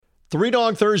Three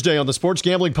Dog Thursday on the Sports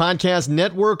Gambling Podcast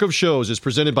network of shows is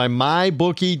presented by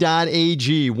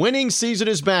MyBookie.ag. Winning season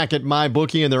is back at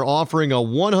MyBookie, and they're offering a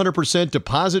 100%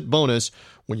 deposit bonus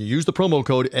when you use the promo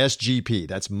code SGP.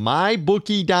 That's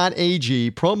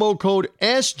MyBookie.ag, promo code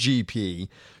SGP,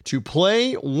 to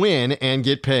play, win, and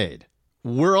get paid.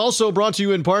 We're also brought to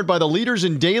you in part by the leaders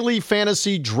in daily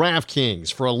fantasy,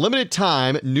 DraftKings. For a limited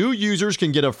time, new users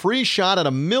can get a free shot at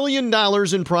 $1 million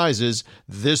in prizes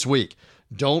this week.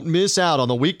 Don't miss out on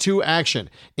the Week 2 action.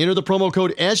 Enter the promo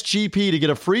code SGP to get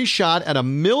a free shot at $1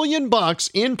 million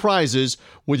in prizes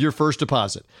with your first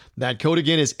deposit. That code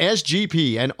again is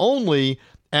SGP and only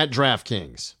at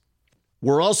DraftKings.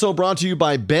 We're also brought to you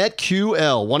by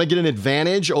BetQL. Want to get an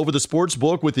advantage over the sports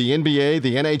book with the NBA,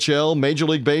 the NHL, Major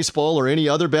League Baseball, or any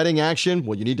other betting action?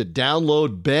 Well, you need to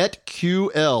download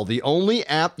BetQL, the only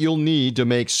app you'll need to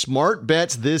make smart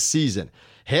bets this season.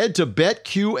 Head to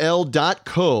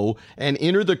betql.co and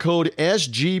enter the code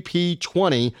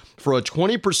SGP20 for a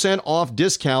 20% off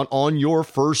discount on your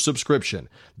first subscription.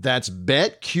 That's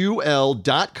betql.co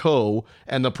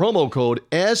and the promo code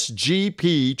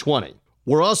SGP20.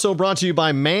 We're also brought to you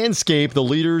by Manscaped, the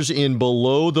leaders in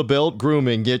below-the-belt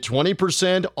grooming. Get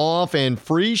 20% off and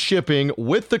free shipping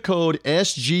with the code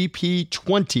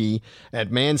SGP20 at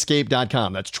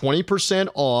manscaped.com. That's 20%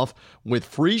 off with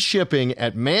free shipping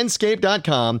at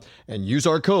manscaped.com and use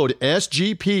our code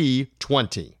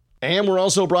SGP20. And we're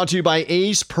also brought to you by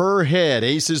Ace Per Head.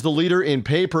 Ace is the leader in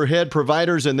pay-per-head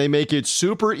providers, and they make it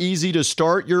super easy to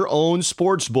start your own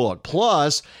sports book.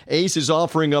 Plus, Ace is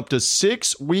offering up to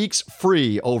 6 weeks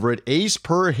free over at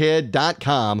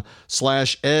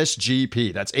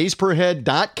aceperhead.com/SGP. That's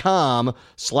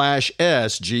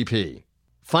aceperhead.com/SGP.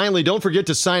 Finally, don't forget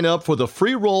to sign up for the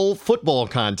Free Roll Football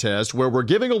Contest, where we're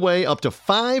giving away up to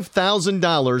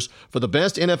 $5,000 for the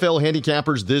best NFL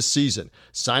handicappers this season.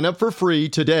 Sign up for free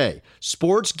today.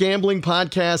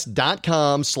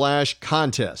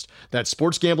 SportsGamblingPodcast.com/contest. That's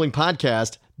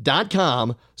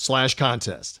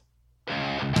SportsGamblingPodcast.com/contest.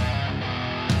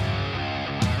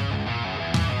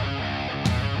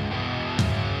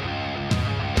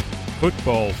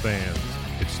 Football fans,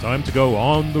 it's time to go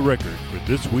on the record for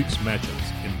this week's matchups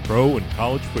in pro and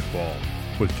college football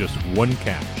with just one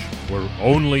catch. We're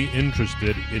only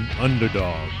interested in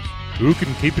underdogs. Who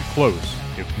can keep it close,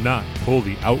 if not pull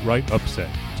the outright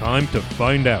upset? Time to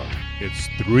find out. It's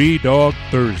Three Dog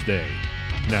Thursday.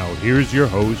 Now here's your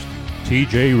host,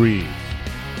 TJ Reeves.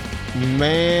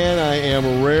 Man, I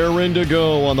am raring to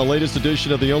go on the latest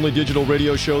edition of the only digital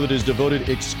radio show that is devoted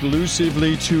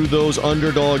exclusively to those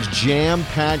underdogs.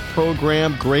 Jam-packed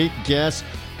program, great guests.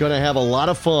 Going to have a lot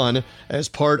of fun as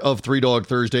part of Three Dog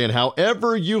Thursday. And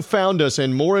however you found us,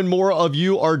 and more of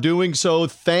you are doing so,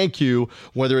 thank you.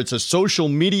 Whether it's a social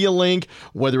media link,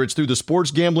 whether it's through the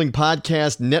Sports Gambling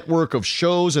Podcast network of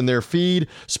shows and their feed,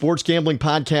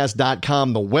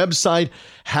 sportsgamblingpodcast.com, the website.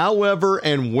 However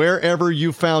and wherever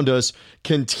you found us,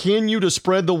 continue to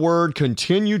spread the word,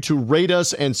 continue to rate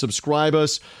us and subscribe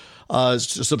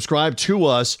to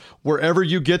us wherever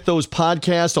you get those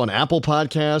podcasts, on Apple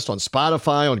Podcasts, on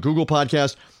Spotify, on Google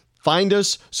Podcasts. Find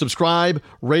us, subscribe,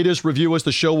 rate us, review us.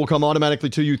 The show will come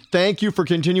automatically to you. Thank you for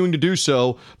continuing to do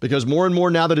so, because more and more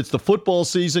now that it's the football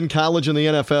season, college and the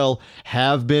NFL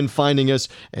have been finding us,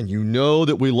 and you know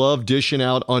that we love dishing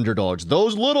out underdogs.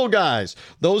 Those little guys,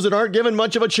 those that aren't given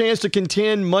much of a chance to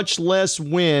contend, much less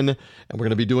win, and we're going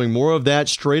to be doing more of that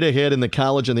straight ahead in the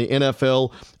college and the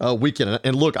NFL weekend.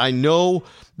 And look, I know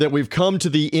that we've come to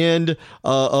the end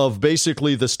of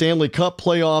basically the Stanley Cup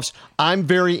playoffs. I'm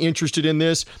very interested in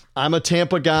this. I'm a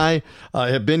Tampa guy.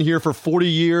 Have been here for 40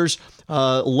 years.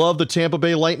 Love the Tampa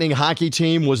Bay Lightning hockey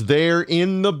team. Was there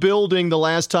in the building the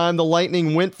last time the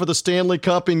Lightning went for the Stanley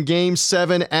Cup in Game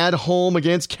 7 at home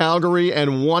against Calgary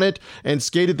and won it and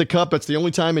skated the cup. That's the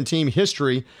only time in team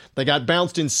history. They got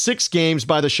bounced in 6 games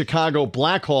by the Chicago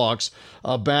Blackhawks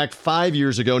back 5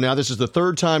 years ago. Now this is the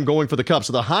 3rd time going for the cup.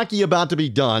 So the hockey about to be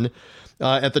done.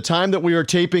 At the time that we are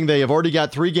taping, they have already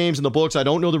got 3 games in the books. I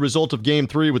don't know the result of Game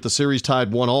 3 with the series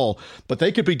tied 1-1, but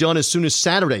they could be done as soon as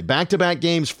Saturday. Back-to-back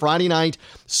games, Friday night,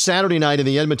 Saturday night in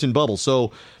the Edmonton bubble.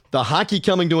 So the hockey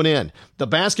coming to an end. The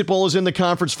basketball is in the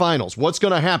conference finals. What's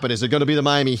going to happen? Is it going to be the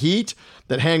Miami Heat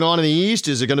that hang on in the East?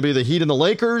 Is it going to be the Heat and the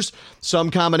Lakers? Some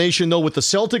combination, though, with the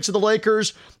Celtics and the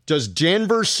Lakers. Does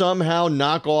Denver somehow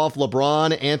knock off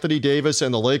LeBron, Anthony Davis,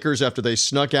 and the Lakers after they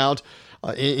snuck out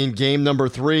in game number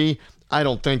 3? I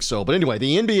don't think so. But anyway,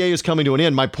 the NBA is coming to an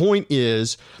end. My point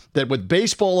is that with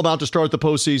baseball about to start the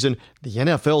postseason, the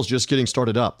NFL is just getting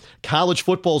started up. College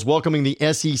football is welcoming the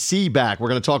SEC back. We're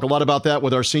going to talk a lot about that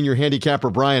with our senior handicapper,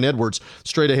 Brian Edwards,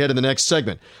 straight ahead in the next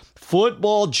segment.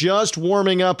 Football just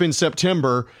warming up in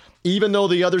September. Even though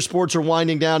the other sports are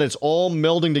winding down, it's all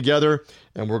melding together,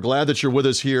 and we're glad that you're with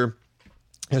us here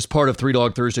as part of Three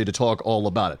Dog Thursday to talk all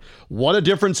about it. What a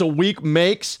difference a week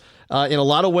makes in a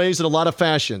lot of ways, in a lot of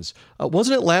fashions.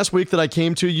 Wasn't it last week that I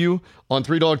came to you on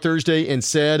Three Dog Thursday and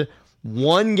said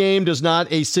one game does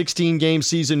not a 16-game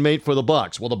season make for the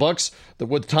Bucs? Well, the Bucs,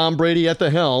 with Tom Brady at the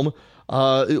helm,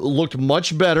 it looked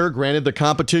much better. Granted, the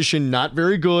competition not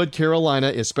very good. Carolina,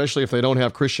 especially if they don't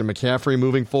have Christian McCaffrey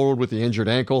moving forward with the injured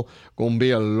ankle. Going to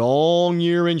be a long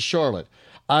year in Charlotte.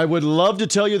 I would love to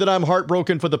tell you that I'm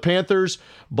heartbroken for the Panthers,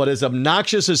 but as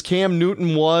obnoxious as Cam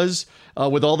Newton was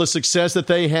with all the success that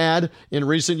they had in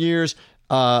recent years,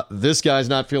 this guy's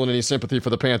not feeling any sympathy for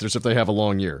the Panthers if they have a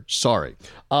long year. Sorry.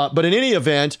 But in any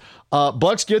event,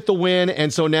 Bucs get the win,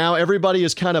 and so now everybody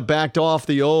is kind of backed off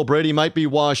the, Brady might be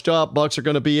washed up. Bucs are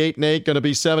going to be 8-8, going to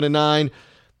be 7-9.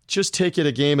 Just take it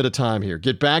a game at a time here.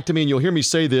 Get back to me, and you'll hear me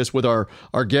say this with our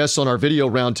guests on our video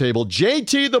roundtable.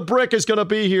 JT the Brick is going to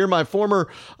be here. My former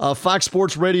Fox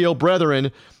Sports Radio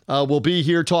brethren will be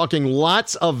here talking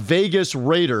lots of Vegas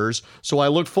Raiders. So I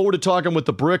look forward to talking with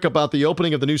the Brick about the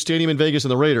opening of the new stadium in Vegas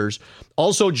and the Raiders.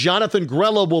 Also, Jonathan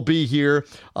Grella will be here.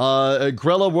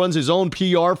 Grella runs his own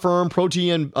PR firm,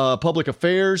 Protein Public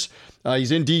Affairs.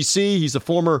 He's in D.C. He's a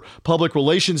former public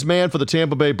relations man for the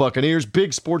Tampa Bay Buccaneers.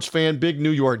 Big sports fan, big New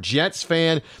York Jets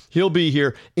fan. He'll be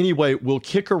here. Anyway, we'll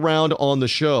kick around on the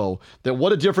show that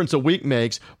what a difference a week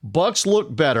makes. Bucs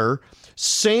look better.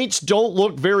 Saints don't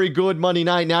look very good Monday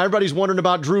night. Now, everybody's wondering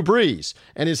about Drew Brees.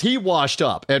 And is he washed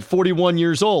up at 41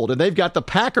 years old? And they've got the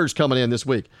Packers coming in this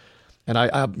week. And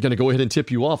I'm going to go ahead and tip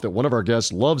you off that one of our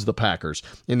guests loves the Packers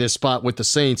in this spot with the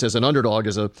Saints as an underdog,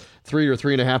 as a 3 or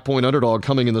 3.5 point underdog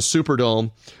coming in the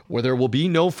Superdome, where there will be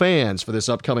no fans for this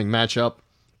upcoming matchup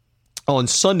on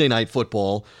Sunday Night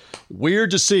Football.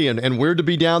 Weird to see, and weird to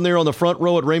be down there on the front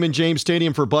row at Raymond James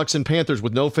Stadium for Bucs and Panthers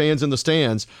with no fans in the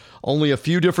stands. Only a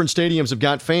few different stadiums have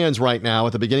got fans right now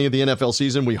at the beginning of the NFL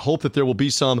season. We hope that there will be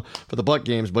some for the Buc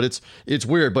games, but it's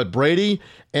weird. But Brady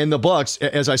and the Bucs,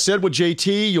 as I said with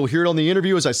JT, you'll hear it on the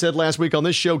interview, as I said last week on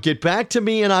this show, get back to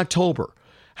me in October.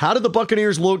 How did the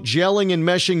Buccaneers look gelling and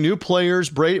meshing new players,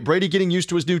 Brady getting used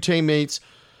to his new teammates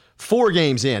 4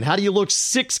 games in? How do you look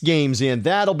 6 games in?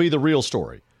 That'll be the real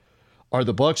story. Are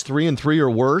the Bucs 3-3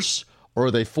 or worse, or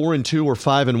are they 4-2 or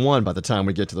 5-1 by the time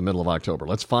we get to the middle of October?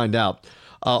 Let's find out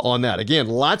on that. Again,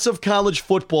 lots of college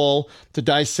football to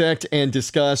dissect and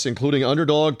discuss, including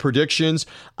underdog predictions.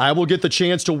 I will get the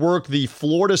chance to work the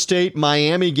Florida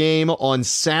State-Miami game on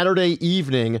Saturday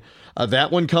evening.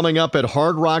 That one coming up at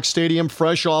Hard Rock Stadium,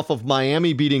 fresh off of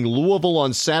Miami beating Louisville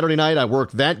on Saturday night. I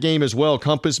work that game as well.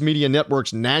 Compass Media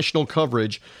Network's national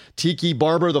coverage. Tiki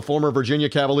Barber, the former Virginia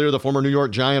Cavalier, the former New York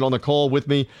Giant, on the call with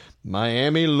me.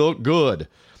 Miami looked good.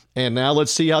 And now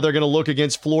let's see how they're going to look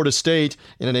against Florida State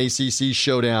in an ACC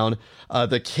showdown.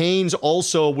 The Canes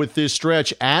also with this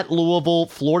stretch at Louisville,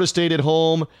 Florida State at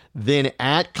home, then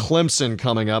at Clemson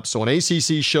coming up. So an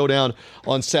ACC showdown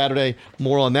on Saturday.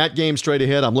 More on that game straight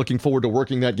ahead. I'm looking forward to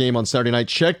working that game on Saturday night.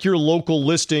 Check your local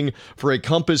listing for a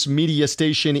Compass Media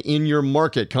station in your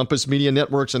market. Compass Media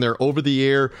Networks and their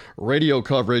over-the-air radio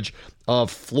coverage of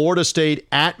Florida State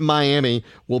at Miami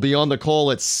will be on the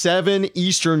call at 7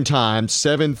 Eastern time.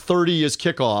 7:30 is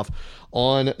kickoff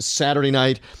on Saturday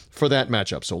night for that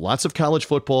matchup. So lots of college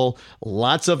football,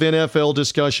 lots of NFL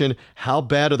discussion. How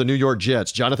bad are the New York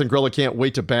Jets? Jonathan Grella can't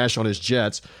wait to bash on his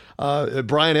Jets.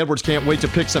 Brian Edwards can't wait to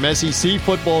pick some SEC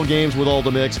football games with all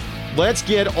the mix. Let's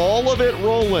get all of it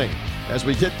rolling as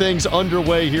we get things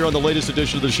underway here on the latest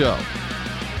edition of the show.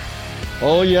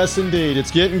 Oh, yes, indeed.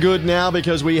 It's getting good now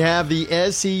because we have the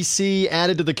SEC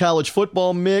added to the college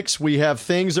football mix. We have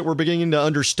things that we're beginning to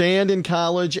understand in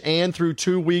college and through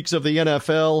 2 weeks of the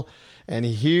NFL. And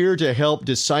here to help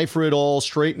decipher it all,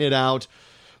 straighten it out,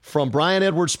 from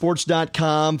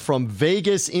BrianEdwardsSports.com, from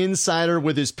Vegas Insider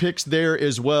with his picks there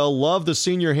as well. Love the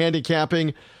senior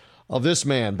handicapping of this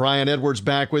man. Brian Edwards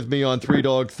back with me on Three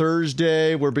Dog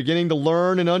Thursday. We're beginning to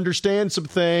learn and understand some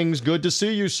things. Good to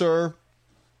see you, sir.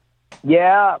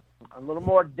 Yeah, a little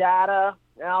more data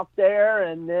out there,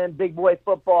 and then big boy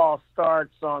football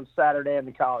starts on Saturday in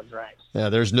the college ranks. Yeah,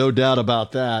 there's no doubt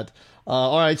about that.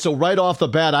 All right, so right off the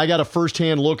bat, I got a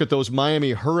firsthand look at those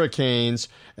Miami Hurricanes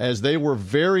as they were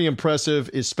very impressive,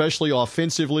 especially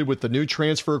offensively with the new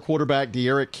transfer quarterback,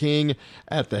 De'Aaron King,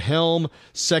 at the helm.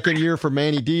 Second year for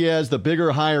Manny Diaz. The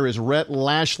bigger hire is Rhett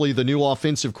Lashley, the new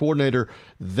offensive coordinator.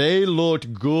 They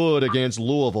looked good against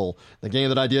Louisville. The game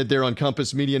that I did there on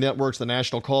Compass Media Networks, the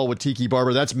national call with Tiki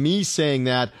Barber. That's me saying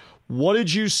that What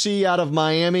did you see out of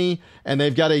Miami? And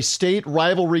they've got a state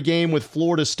rivalry game with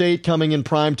Florida State coming in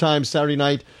primetime Saturday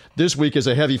night this week as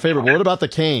a heavy favorite. What about the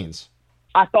Canes?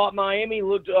 I thought Miami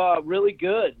looked really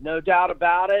good, no doubt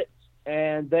about it.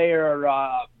 And they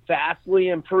are vastly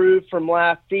improved from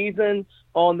last season.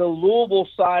 On the Louisville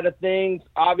side of things,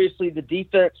 obviously the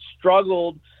defense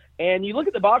struggled. And you look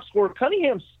at the box score,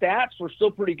 Cunningham's stats were still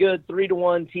pretty good,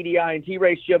 3-to-1 TDI-INT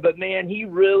ratio. But, man, he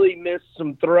really missed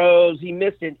some throws. He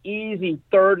missed an easy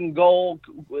 3rd and goal.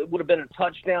 It would have been a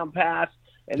touchdown pass.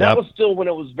 And that was still when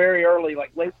it was very early,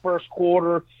 like late first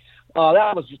quarter.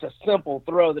 That was just a simple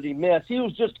throw that he missed. He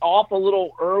was just off a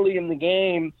little early in the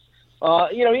game.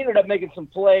 He ended up making some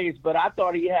plays, but I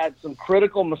thought he had some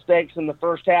critical mistakes in the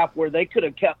first half where they could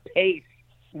have kept pace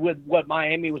with what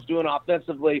Miami was doing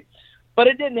offensively. But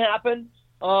it didn't happen.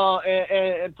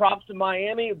 And props to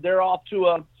Miami. They're off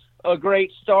to a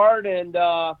great start and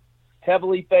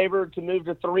heavily favored to move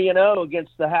to 3-0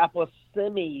 against the hapless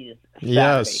Semis.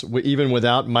 Yes, even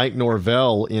without Mike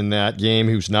Norvell in that game,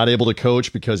 who's not able to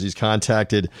coach because he's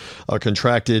contracted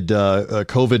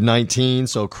COVID-19.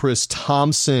 So Chris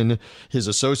Thompson, his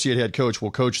associate head coach, will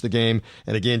coach the game.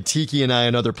 And again, Tiki and I,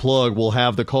 another plug, will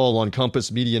have the call on Compass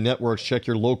Media Networks. Check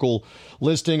your local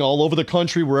listing all over the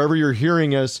country, wherever you're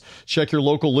hearing us. Check your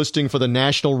local listing for the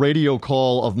national radio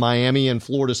call of Miami and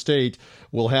Florida State.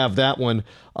 We'll have that one.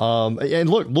 And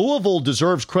look, Louisville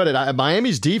deserves credit.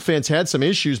 Miami's defense had some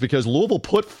issues because Louisville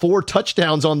put 4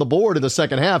 touchdowns on the board in the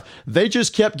second half. They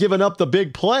just kept giving up the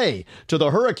big play to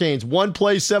the Hurricanes. One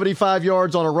play, 75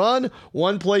 yards on a run.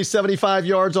 One play, 75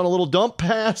 yards on a little dump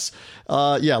pass.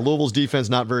 Louisville's defense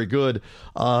not very good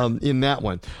in that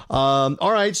one. All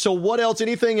right, so what else?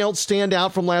 Anything else stand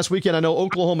out from last weekend? I know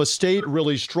Oklahoma State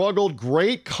really struggled.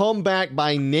 Great comeback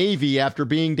by Navy after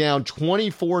being down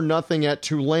 24-0 at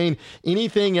Tulane.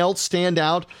 Anything else stand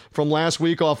out from last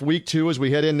week off week 2 as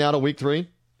we head in now to week 3?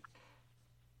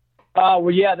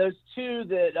 Those two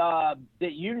that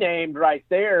you named right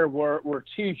there were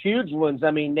two huge ones. I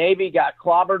mean, Navy got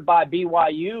clobbered by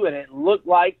BYU, and it looked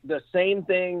like the same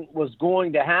thing was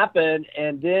going to happen.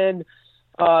 And then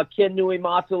Ken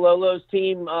Niumatalolo's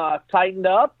team tightened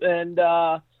up, and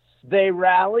they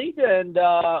rallied, and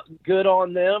good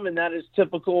on them. And that is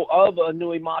typical of a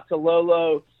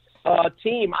Niumatalolo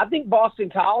team. I think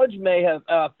Boston College may have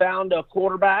found a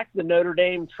quarterback, the Notre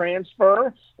Dame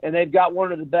transfer, and they've got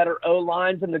one of the better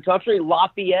O-lines in the country.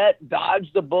 Lafayette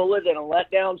dodged the bullet in a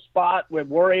letdown spot where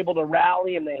we're able to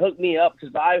rally, and they hooked me up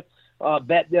because I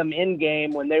bet them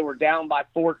in-game when they were down by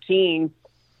 14.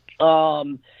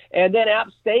 And then App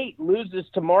State loses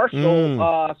to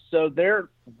Marshall, so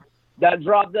that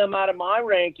dropped them out of my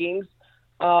rankings.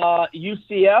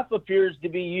 UCF appears to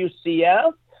be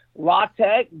UCF. La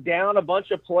Tech down a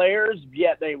bunch of players,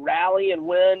 yet they rally and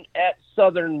win at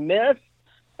Southern Miss.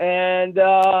 And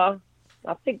I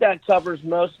think that covers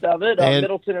most of it.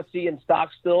 Middle Tennessee and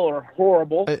Stockstill are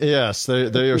horrible. Yes,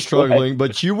 they are struggling.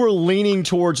 But you were leaning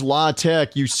towards La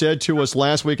Tech. You said to us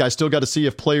last week, I still got to see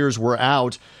if players were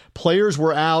out. Players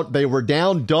were out. They were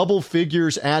down double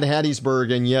figures at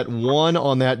Hattiesburg and yet won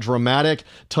on that dramatic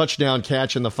touchdown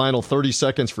catch in the final 30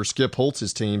 seconds for Skip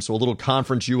Holtz's team. So a little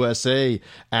Conference USA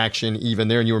action even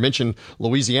there. And you were mentioning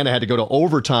Louisiana had to go to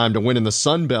overtime to win in the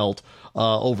Sun Belt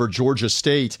over Georgia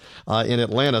State in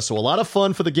Atlanta. So a lot of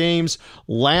fun for the games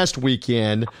last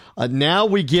weekend. Now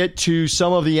we get to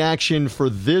some of the action for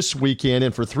this weekend.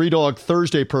 And for Three Dog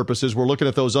Thursday purposes, we're looking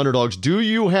at those underdogs. Do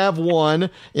you have one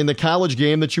in the college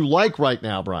game that you like right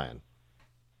now, Brian?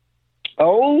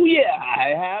 Oh, yeah,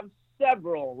 I have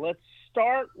several. Let's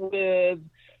start with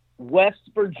West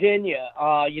Virginia.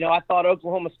 I thought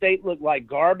Oklahoma State looked like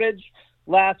garbage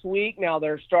last week. Now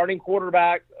their starting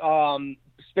quarterback,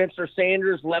 Spencer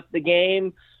Sanders, left the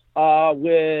game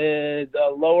with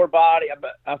a lower body.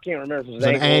 I can't remember if it was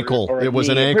an ankle. It was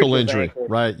an ankle injury. Ankle.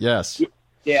 Right, yes.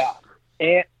 Yeah.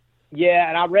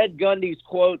 And I read Gundy's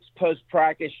quotes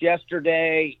post-practice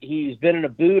yesterday. He's been in a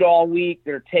boot all week.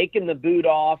 They're taking the boot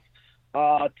off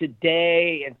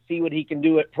today and see what he can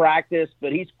do at practice,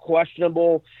 but he's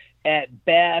questionable at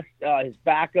best. His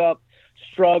backup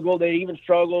struggled. They even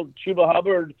struggled. Chuba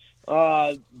Hubbard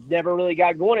never really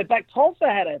got going. In fact, Tulsa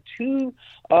had a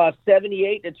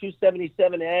 278 to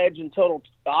 277 edge in total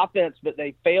offense, but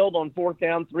they failed on 4th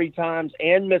down 3 times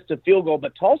and missed a field goal.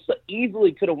 But Tulsa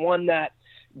easily could have won that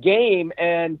game.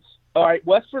 And all right,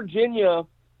 West Virginia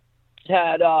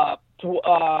had I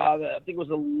think it was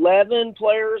 11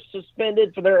 players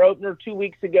suspended for their opener 2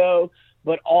 weeks ago,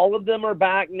 but all of them are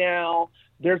back now.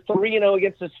 They're 3-0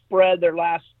 against the spread their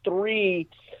last 3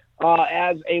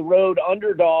 as a road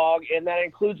underdog, and that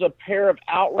includes a pair of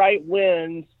outright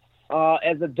wins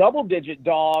as a double-digit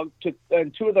dog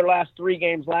in 2 of their last 3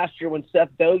 games last year when Seth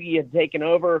Doege had taken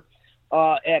over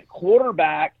at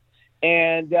quarterback.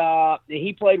 And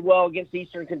he played well against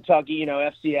Eastern Kentucky,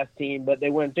 FCS team, but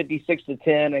they win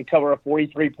 56-10 and cover a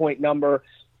 43-point number.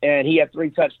 And he had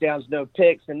 3 touchdowns, no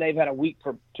picks, and they've had a week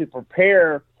to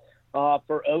prepare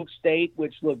for Oak State,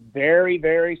 which looked very,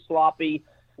 very sloppy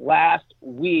last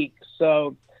week.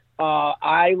 So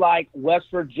I like West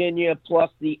Virginia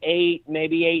plus the 8,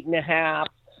 maybe 8.5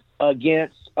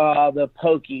 against the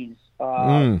Pokies.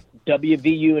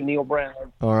 WVU and Neil Brown.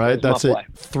 All right, that's it.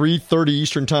 3:30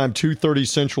 Eastern Time, 2:30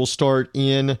 Central start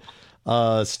in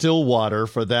Stillwater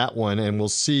for that one, and we'll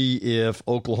see if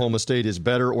Oklahoma State is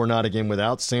better or not. Again,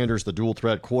 without Sanders, the dual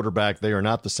threat quarterback, they are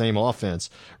not the same offense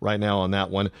right now on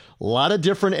that one. A lot of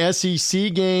different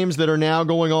SEC games that are now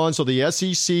going on, so the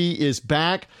SEC is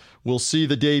back. We'll see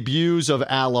the debuts of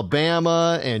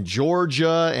Alabama and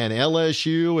Georgia and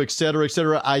LSU, et cetera, et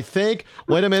cetera. I think,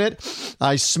 wait a minute,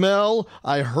 I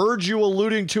heard you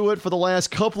alluding to it for the last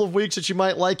couple of weeks that you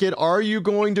might like it. Are you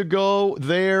going to go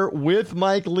there with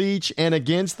Mike Leach and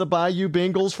against the Bayou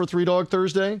Bengals for Three Dog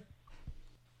Thursday?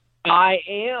 I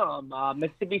am.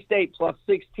 Mississippi State plus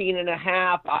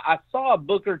 16.5. I saw a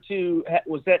book or two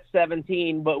was at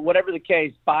 17, but whatever the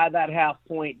case, by that half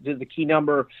point to the key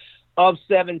number of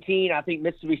 17. I think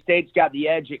Mississippi State's got the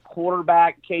edge at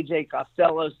quarterback. KJ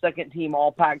Costello, second team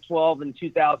All Pac-12 in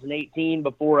 2018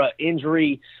 before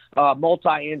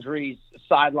multi-injuries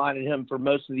sidelining him for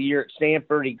most of the year at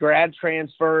Stanford. He grad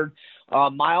transferred.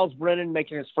 Miles Brennan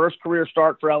making his first career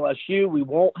start for LSU. We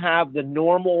won't have the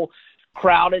normal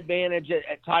crowd advantage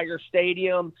at Tiger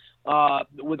Stadium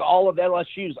with all of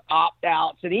LSU's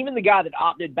opt-outs. And even the guy that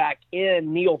opted back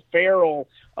in, Neil Farrell,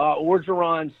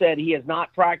 Orgeron said he has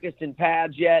not practiced in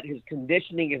pads yet. His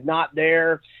conditioning is not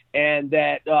there, and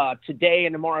that today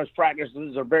and tomorrow's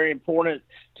practices are very important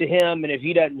to him. And if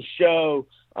he doesn't show,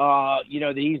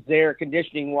 that he's there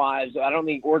conditioning-wise, I don't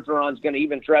think Orgeron's going to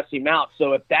even dress him out.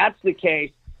 So if that's the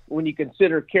case, when you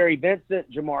consider Kerry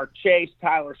Vincent, Jamar Chase,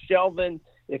 Tyler Shelvin,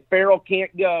 if Farrell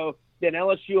can't go, then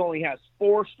LSU only has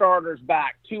 4 starters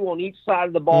back, 2 on each side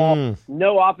of the ball.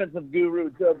 No offensive guru,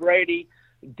 Joe Brady.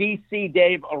 DC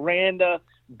Dave Aranda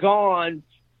gone.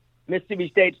 Mississippi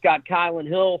State's got Kylan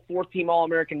Hill, 4th-team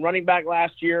All-American running back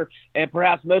last year, and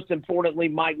perhaps most importantly,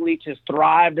 Mike Leach has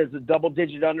thrived as a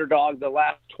double-digit underdog the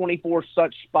last 24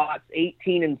 such spots,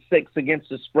 18-6 against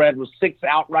the spread with 6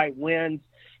 outright wins.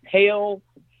 Hail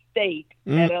State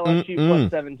at LSU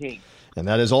plus 17. And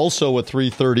that is also a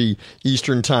 3:30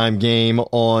 Eastern Time game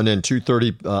on, and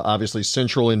 2:30 obviously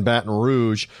Central in Baton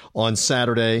Rouge on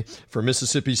Saturday for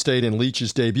Mississippi State and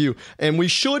Leach's debut. And we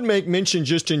should make mention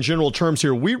just in general terms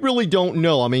here, we really don't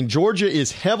know. I mean, Georgia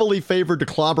is heavily favored to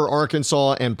clobber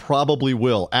Arkansas and probably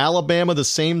will. Alabama, the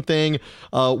same thing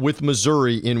with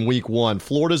Missouri in week 1.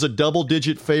 Florida's a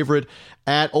double-digit favorite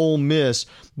at Ole Miss.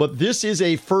 But this is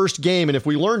a first game, and if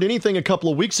we learned anything a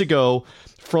couple of weeks ago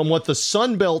from what the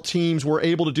Sun Belt teams were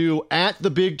able to do at the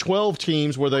Big 12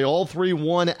 teams, where they all 3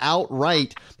 won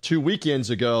outright 2 weekends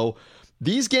ago,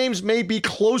 these games may be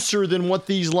closer than what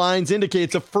these lines indicate.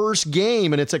 It's a first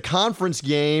game, and it's a conference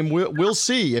game. We'll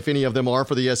see if any of them are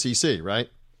for the SEC, right?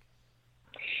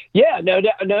 Yeah, no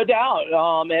doubt.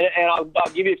 And I'll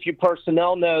give you a few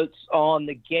personnel notes on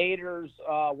the Gators.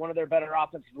 One of their better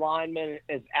offensive linemen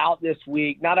is out this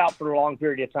week. Not out for a long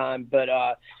period of time, but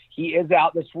he is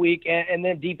out this week. And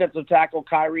then defensive tackle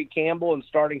Kyrie Campbell and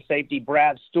starting safety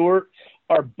Brad Stewart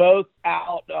are both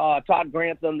out. Todd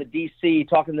Grantham, the DC,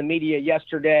 talking to the media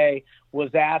yesterday,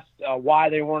 was asked why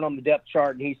they weren't on the depth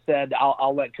chart, and he said,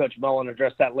 I'll let Coach Mullen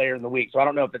address that later in the week. So I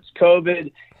don't know if it's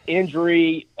COVID,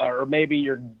 injury, or maybe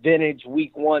your vintage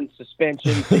week 1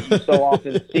 suspensions that you so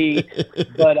often see.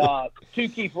 But 2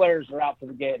 key players are out for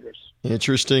the Gators.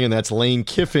 Interesting, and that's Lane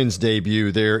Kiffin's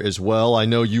debut there as well. I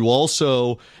know you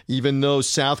also, even though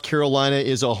South Carolina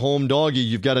is a home doggy,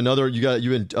 you've been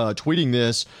tweeting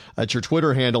this at your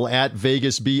Twitter handle at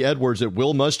Vegas B Edwards, that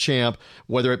Will Muschamp,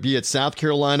 whether it be at South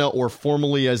Carolina or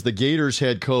formerly as the Gators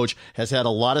head coach, has had a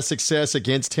lot of success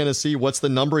against Tennessee. What's the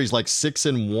number? He's like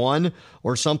 6-1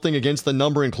 or something against the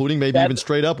number, including maybe even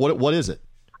straight up. What is it?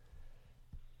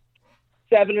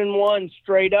 7-1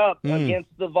 straight up against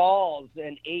the Vols,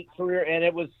 and 8 career, and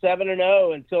it was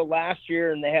 7-0 until last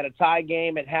year, and they had a tie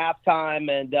game at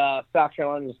halftime, and South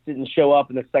Carolina just didn't show up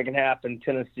in the second half, and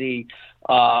Tennessee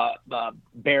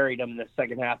buried them in the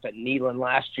second half at Neyland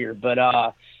last year.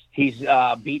 But he's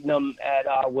beaten them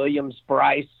at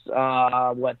Williams-Brice,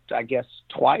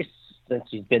 twice since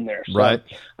he's been there. So, right.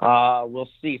 We'll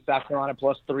see. South Carolina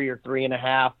 +3 or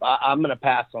 3.5. I'm going to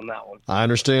pass on that one. I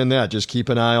understand that. Just keep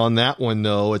an eye on that one,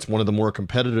 though. It's one of the more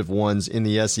competitive ones in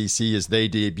the SEC as they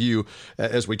debut.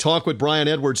 As we talk with Brian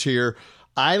Edwards here,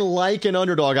 I like an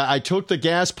underdog. I took the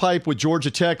gas pipe with Georgia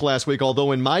Tech last week,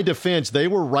 although in my defense, they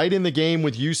were right in the game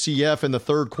with UCF in the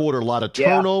third quarter. A lot of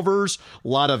turnovers, a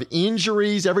lot of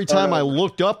injuries. Every time I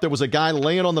looked up, there was a guy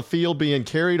laying on the field being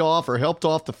carried off or helped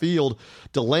off the field,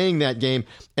 delaying that game.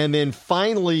 And then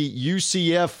finally,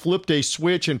 UCF flipped a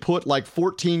switch and put like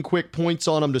 14 quick points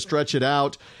on them to stretch it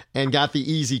out and got the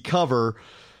easy cover.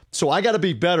 So I got to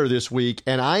be better this week,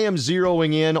 and I am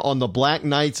zeroing in on the Black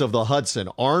Knights of the Hudson,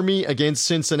 Army against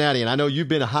Cincinnati. And I know you've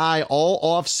been high all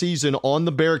off season on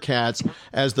the Bearcats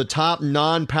as the top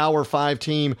non-Power 5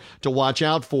 team to watch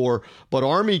out for. But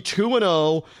Army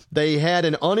 2-0, they had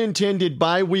an unintended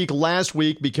bye week last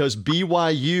week because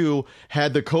BYU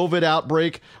had the COVID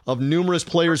outbreak of numerous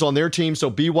players on their team, so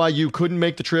BYU couldn't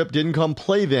make the trip, didn't come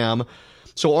play them.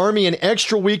 So Army, an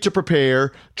extra week to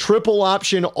prepare. Triple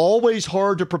option, always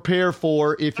hard to prepare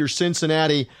for if you're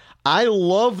Cincinnati. I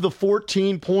love the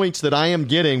 14 points that I am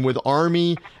getting with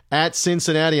Army at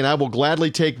Cincinnati, and I will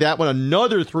gladly take that one.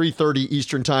 Another 3:30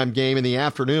 Eastern time game in the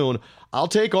afternoon. I'll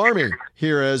take Army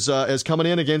here as coming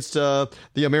in against the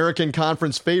American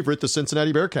Conference favorite, the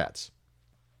Cincinnati Bearcats.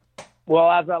 Well,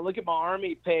 as I look at my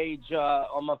Army page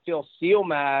on my Phil Steele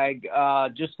mag,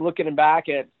 just looking back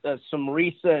at some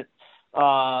recent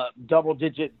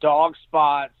double-digit dog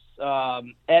spots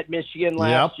at Michigan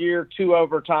last year, 2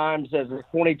 overtimes as a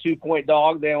 22-point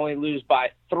dog. They only lose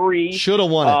by 3. Should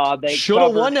have won it. Should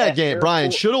have won that game,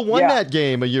 Brian. Should have won that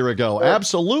game a year ago. Sure.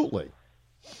 Absolutely.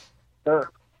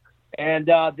 Sure. And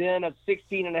then a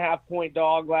 16.5-point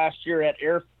dog last year at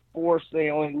Air Force. They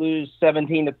only lose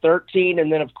 17-13.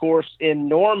 And then, of course, in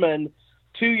Norman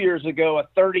 2 years ago,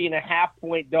 a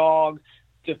 30.5-point dog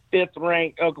to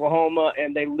 5th-ranked Oklahoma,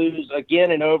 and they lose again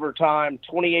in overtime,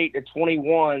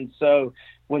 28-21. So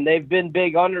when they've been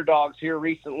big underdogs here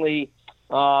recently,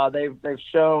 they've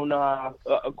shown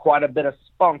quite a bit of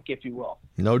spunk, if you will.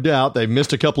 No doubt. They've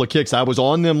missed a couple of kicks. I was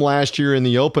on them last year in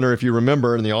the opener, if you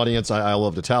remember, in the audience. I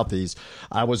love to tout these.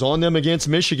 I was on them against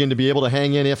Michigan to be able to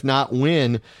hang in, if not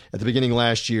win, at the beginning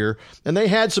last year. And they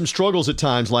had some struggles at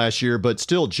times last year, but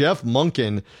still, Jeff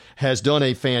Monken has done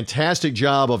a fantastic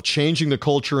job of changing the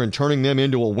culture and turning them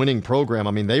into a winning program.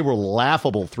 I mean, they were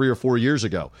laughable 3 or 4 years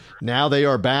ago. Now they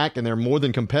are back, and they're more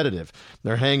than competitive.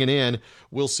 They're hanging in.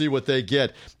 We'll see what they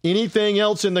get. Anything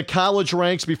else in the college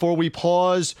ranks before we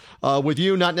pause with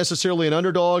you? Not necessarily an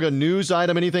underdog, a news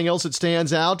item, anything else that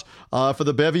stands out for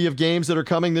the bevy of games that are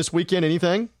coming this weekend?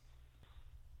 Anything?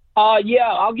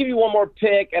 Yeah, I'll give you one more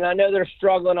pick, and I know they're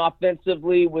struggling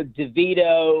offensively with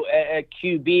DeVito at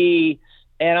QB,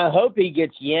 and I hope he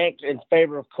gets yanked in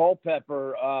favor of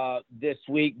Culpepper this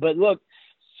week. But look,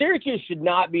 Syracuse should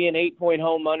not be an 8-point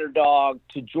home underdog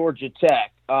to Georgia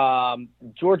Tech.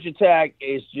 Georgia Tech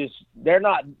is just, they're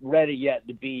not ready yet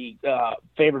to be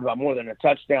favored by more than a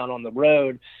touchdown on the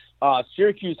road.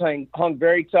 Syracuse hung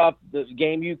very tough. The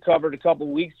game you covered a couple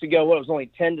of weeks ago, it was only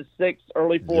 10-6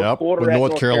 early fourth quarter with at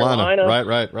North Carolina.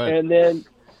 Right. And then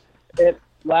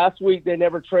last week they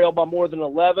never trailed by more than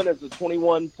 11 as a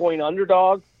 21-point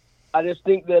underdog. I just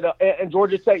think that, and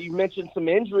Georgia Tech, you mentioned some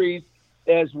injuries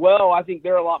as well. I think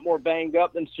they're a lot more banged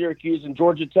up than Syracuse, and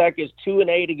Georgia Tech is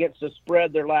 2-8 against the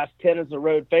spread. Their last 10 as a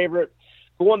road favorite.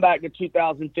 Going back to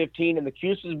 2015, and the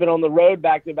Cuse has been on the road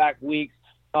back-to-back weeks.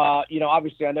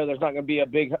 Obviously I know there's not going to be a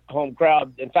big home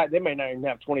crowd. In fact, they may not even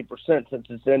have 20% since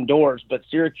it's indoors, but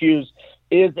Syracuse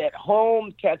is at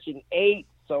home catching 8,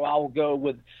 so I will go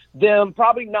with them.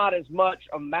 Probably not as much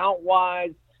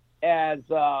amount-wise as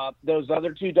those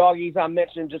other 2 doggies I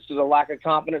mentioned, just because of lack of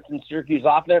confidence in Syracuse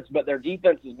offense, but their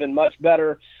defense has been much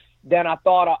better than I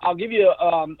thought. I'll give you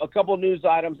a couple of news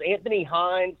items. Anthony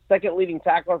Hines, second leading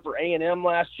tackler for A&M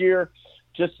last year,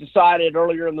 just decided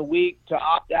earlier in the week to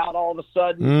opt out all of a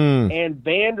sudden. And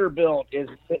Vanderbilt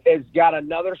has got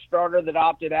another starter that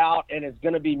opted out and is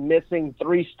going to be missing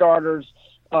 3 starters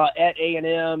at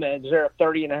A&M, and they're a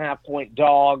 30.5-point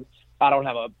dog. I don't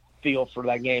have a feel for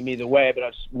that game either way, but I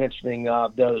was mentioning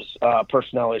those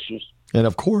personnel issues. And,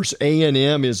 of course,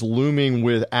 A&M is looming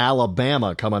with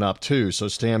Alabama coming up, too. So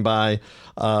stand by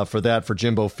for that for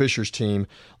Jimbo Fisher's team.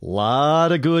 A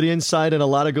lot of good insight and a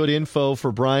lot of good info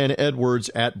for Brian Edwards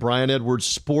at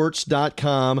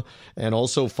BrianEdwardsSports.com. And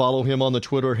also follow him on the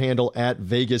Twitter handle at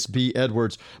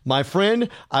VegasBEdwards. My friend,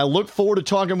 I look forward to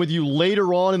talking with you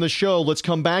later on in the show. Let's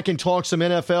come back and talk some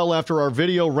NFL after our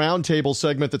video roundtable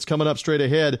segment that's coming up straight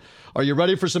ahead. Are you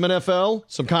ready for some NFL?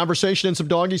 Some conversation and some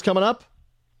doggies coming up?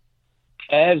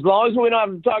 As long as we don't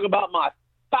have to talk about my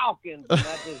Falcons and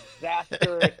that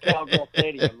disaster at Cowgirl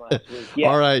Stadium last week. Yeah.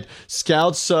 All right.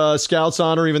 Scouts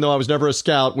honor, even though I was never a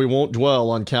scout, we won't dwell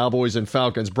on Cowboys and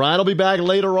Falcons. Brian will be back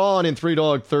later on in Three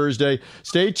Dog Thursday.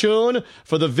 Stay tuned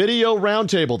for the video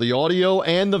roundtable. The audio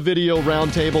and the video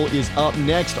roundtable is up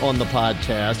next on the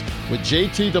podcast with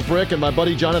JT the Brick and my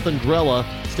buddy Jonathan Grella.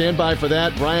 Stand by for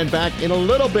that. Brian back in a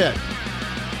little bit.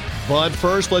 But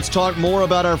first, let's talk more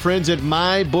about our friends at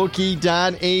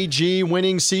MyBookie.ag.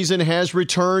 Winning season has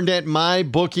returned at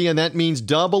MyBookie, and that means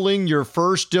doubling your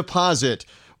first deposit.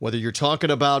 Whether you're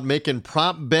talking about making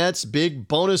prop bets, big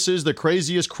bonuses, the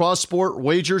craziest cross-sport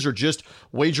wagers, or just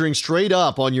wagering straight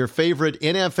up on your favorite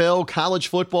NFL, college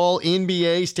football,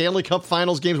 NBA, Stanley Cup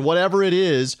Finals games, whatever it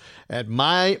is, at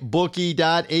MyBookie.ag,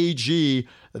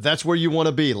 that's where you want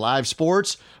to be. Live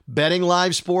sports, betting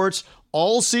live sports,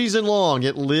 all season long,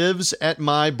 it lives at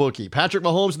MyBookie. Patrick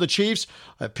Mahomes and the Chiefs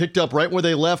have picked up right where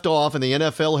they left off, and the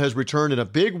NFL has returned in a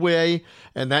big way,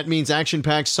 and that means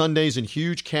action-packed Sundays and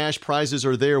huge cash prizes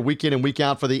are there week in and week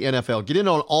out for the NFL. Get in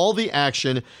on all the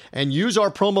action and use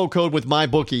our promo code with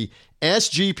MyBookie,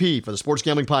 SGP, for the Sports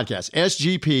Gambling Podcast.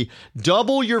 SGP,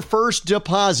 double your first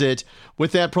deposit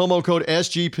with that promo code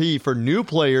SGP for new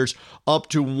players up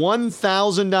to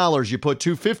 $1,000. You put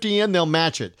 $250 in, they'll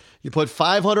match it. You put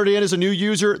 $500 in as a new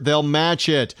user, they'll match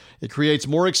it. It creates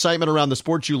more excitement around the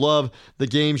sports you love, the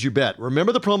games you bet.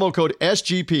 Remember the promo code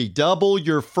SGP, double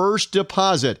your first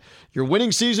deposit. Your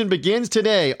winning season begins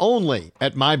today only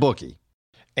at MyBookie.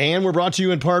 And we're brought to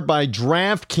you in part by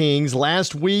DraftKings.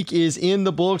 Last week is in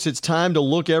the books. It's time to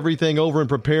look everything over and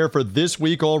prepare for this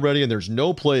week already, and there's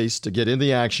no place to get in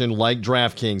the action like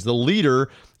DraftKings, the leader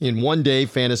in one-day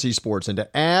fantasy sports. And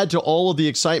to add to all of the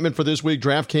excitement for this week,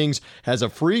 DraftKings has a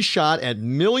free shot at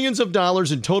millions of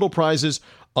dollars in total prizes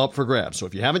up for grabs. So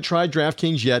if you haven't tried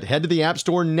DraftKings yet, head to the App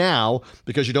Store now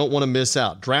because you don't want to miss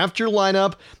out. Draft your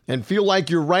lineup and feel like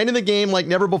you're right in the game like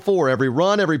never before. Every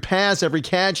run, every pass, every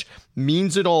catch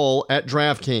means it all at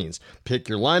DraftKings. Pick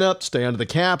your lineup, stay under the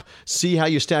cap, see how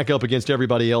you stack up against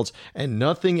everybody else, and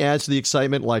nothing adds to the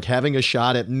excitement like having a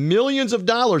shot at millions of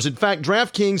dollars. In fact,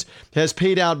 DraftKings has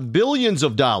paid out billions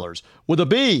of dollars with a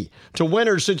B to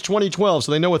winners since 2012,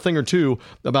 so they know a thing or two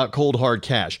about cold hard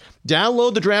cash.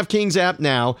 Download the DraftKings app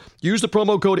now, use the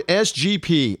promo code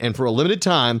SGP, and for a limited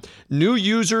time, new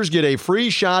users get a free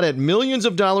shot at millions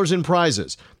of dollars in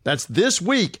prizes. That's this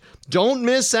week. Don't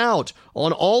miss out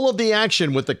on all of the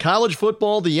action with the college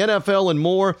football, the NFL, and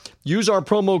more. Use our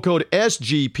promo code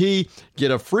SGP.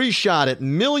 Get a free shot at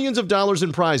millions of dollars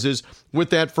in prizes with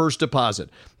that first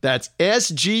deposit. That's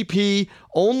SGP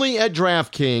only at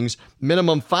DraftKings.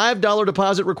 Minimum $5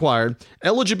 deposit required.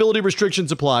 Eligibility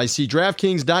restrictions apply. See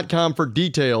DraftKings.com for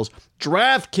details.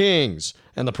 DraftKings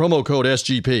and the promo code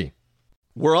SGP.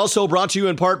 We're also brought to you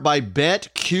in part by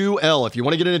BetQL. If you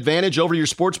want to get an advantage over your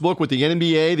sports book with the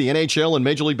NBA, the NHL, and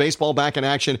Major League Baseball back in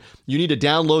action, you need to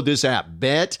download this app,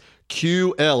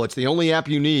 BetQL. It's the only app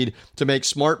you need to make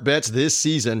smart bets this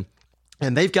season.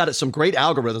 And they've got some great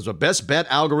algorithms, a best bet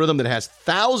algorithm that has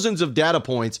thousands of data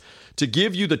points to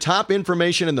give you the top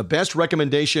information and the best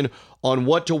recommendation on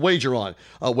what to wager on.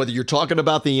 Whether you're talking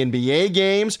about the NBA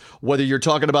games, whether you're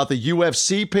talking about the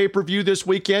UFC pay-per-view this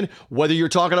weekend, whether you're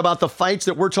talking about the fights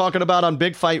that we're talking about on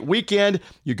Big Fight Weekend,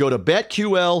 you go to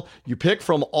BetQL, you pick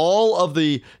from all of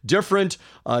the different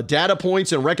data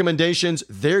points and recommendations.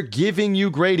 They're giving you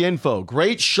great info,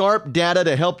 great sharp data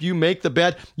to help you make the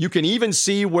bet. You can even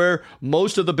see where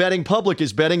most of the betting public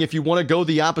is betting if you want to go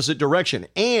the opposite direction.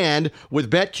 And with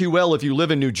BetQL, if you live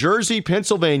in New Jersey,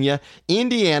 Pennsylvania,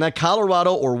 Indiana,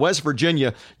 Colorado, or West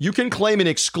Virginia, you can claim an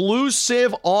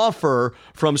exclusive offer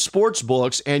from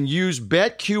sportsbooks and use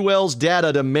BetQL's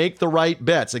data to make the right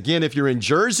bets. Again, if you're in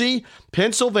Jersey,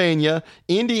 Pennsylvania,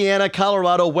 Indiana,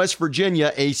 Colorado, West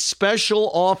Virginia, a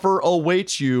special offer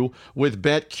awaits you with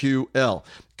BetQL.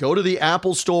 Go to the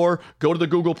Apple Store, go to the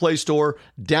Google Play Store,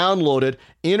 download it,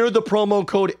 enter the promo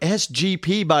code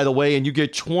SGP, by the way, and you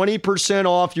get 20%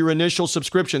 off your initial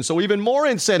subscription. So even more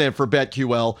incentive for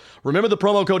BetQL. Remember, the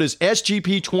promo code is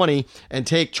SGP20 and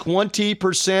take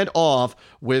 20% off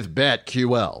with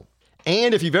BetQL.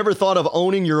 And if you've ever thought of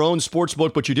owning your own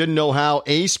sportsbook but you didn't know how,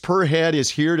 Ace Per Head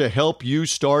is here to help you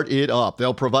start it up.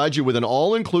 They'll provide you with an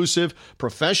all-inclusive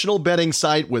professional betting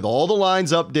site with all the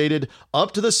lines updated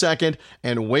up to the second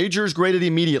and wagers graded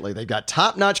immediately. They've got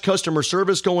top-notch customer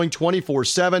service going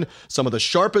 24/7, some of the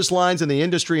sharpest lines in the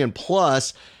industry, and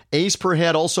plus, Ace Per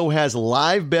Head also has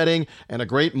live betting and a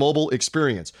great mobile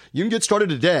experience. You can get started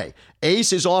today.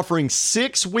 Ace is offering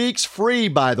 6 weeks free,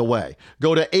 by the way.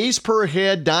 Go to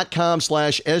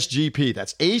aceperhead.com/SGP.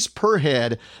 That's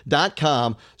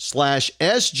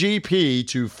aceperhead.com/SGP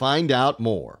to find out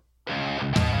more.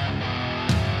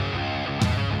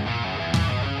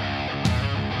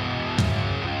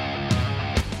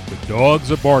 The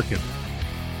dogs are barking.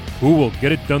 Who will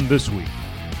get it done this week?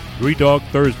 Three Dog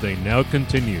Thursday now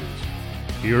continues.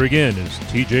 Here again is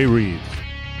TJ Reeves.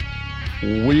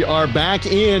 We are back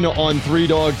in on Three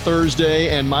Dog Thursday,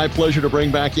 and my pleasure to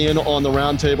bring back in on the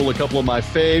roundtable a couple of my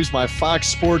faves, my Fox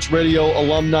Sports Radio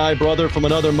alumni, brother from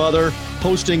another mother,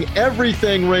 hosting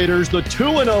everything Raiders, the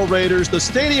 2-0 Raiders, the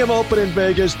Stadium Open in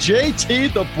Vegas, JT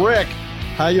the Brick.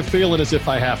 How you feeling, as if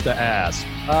I have to ask?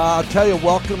 I'll tell you,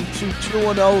 welcome to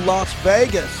 2-0 Las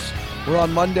Vegas. We're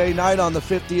on Monday night on the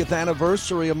 50th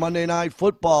anniversary of Monday Night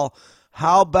Football.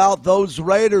 How about those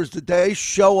Raiders? Did they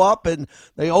show up and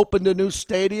they opened a new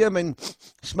stadium and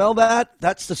smell that?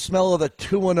 That's the smell of the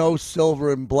 2-0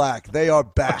 silver and black. They are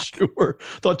back.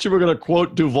 Thought you were going to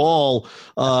quote Duvall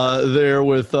there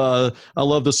with, I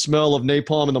love the smell of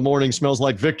napalm in the morning, smells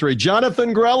like victory.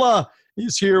 Jonathan Grella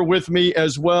is here with me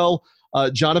as well.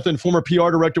 Jonathan, former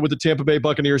PR director with the Tampa Bay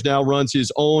Buccaneers, now runs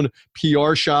his own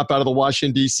PR shop out of the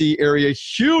Washington, D.C. area.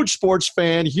 Huge sports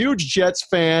fan, huge Jets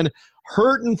fan,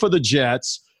 hurting for the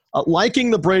Jets,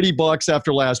 liking the Brady Bucks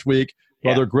after last week.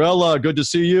 Yeah. Brother Grella, good to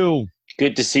see you.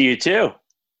 Good to see you too.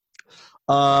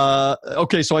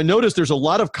 Okay, so I noticed there's a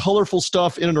lot of colorful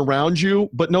stuff in and around you,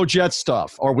 but no Jets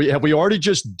stuff. Have we already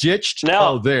just ditched? No.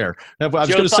 Oh, there. I was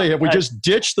going to say, have we just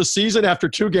ditched the season after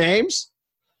 2 games?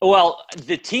 Well,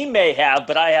 the team may have,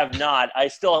 but I have not. I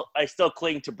still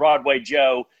cling to Broadway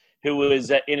Joe, who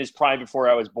was in his prime before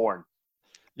I was born.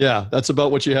 Yeah, that's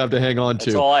about what you have to hang on to.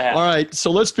 That's all I have. All right,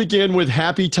 so let's begin with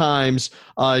happy times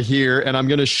here, and I'm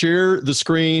going to share the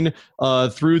screen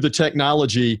through the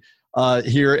technology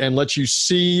here and let you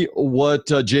see what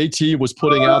JT was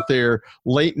putting out there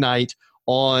late night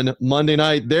on Monday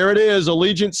night. There it is,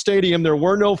 Allegiant Stadium. There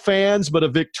were no fans, but a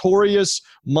victorious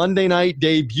Monday night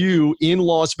debut in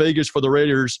Las Vegas for the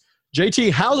Raiders.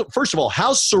 JT, first of all,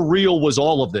 how surreal was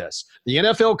all of this? The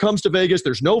NFL comes to Vegas.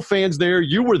 There's no fans there.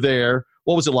 You were there.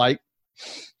 What was it like?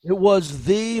 It was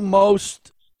the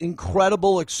most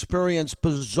incredible experience,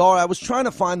 bizarre. I was trying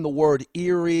to find the word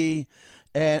eerie,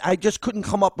 and I just couldn't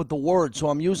come up with the word, so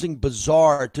I'm using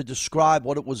bizarre to describe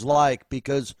what it was like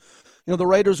because – the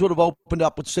Raiders would have opened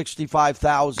up with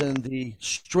 65,000. The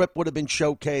Strip would have been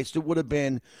showcased. It would have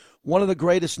been one of the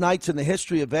greatest nights in the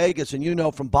history of Vegas.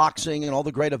 And from boxing and all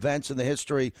the great events in the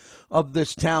history of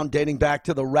this town dating back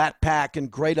to the Rat Pack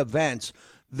and great events,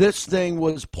 this thing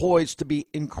was poised to be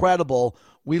incredible.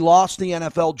 We lost the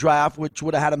NFL draft, which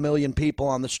would have had 1 million people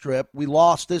on the Strip. We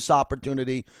lost this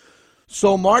opportunity.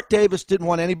 So Mark Davis didn't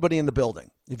want anybody in the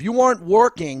building. If you weren't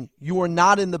working, you were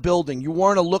not in the building. You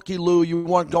weren't a looky-loo. You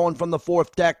weren't going from the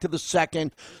 4th deck to the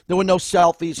 2nd. There were no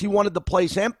selfies. He wanted the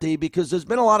place empty because there's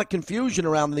been a lot of confusion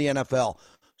around the NFL.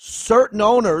 Certain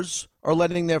owners are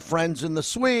letting their friends in the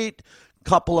suite, a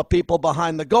couple of people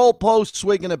behind the goalpost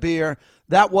swigging a beer.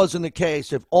 That wasn't the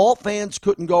case. If all fans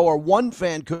couldn't go or one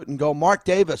fan couldn't go, Mark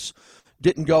Davis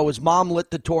didn't go. His mom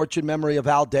lit the torch in memory of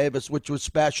Al Davis, which was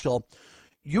special.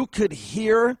 You could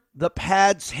hear the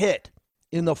pads hit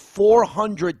in the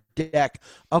 400 deck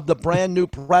of the brand new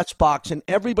press box, and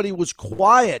everybody was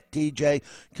quiet, DJ,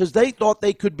 because they thought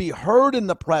they could be heard in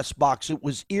the press box. It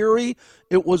was eerie,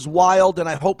 it was wild, and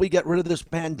I hope we get rid of this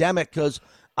pandemic because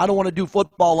I don't want to do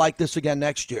football like this again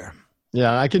next year.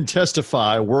 Yeah, I can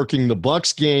testify working the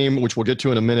Bucs game, which we'll get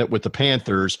to in a minute with the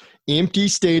Panthers, empty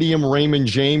stadium, Raymond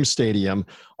James Stadium,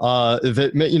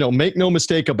 that, make no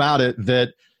mistake about it, that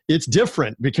it's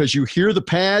different because you hear the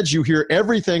pads, you hear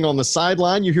everything on the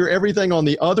sideline, you hear everything on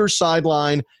the other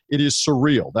sideline. It is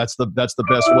surreal. That's the best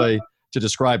way to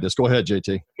describe this. Go ahead,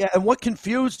 JT. Yeah, and what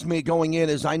confused me going in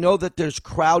is I know that there's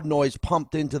crowd noise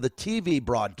pumped into the TV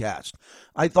broadcast.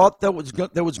 I thought there was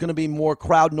going to be more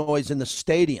crowd noise in the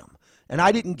stadium, and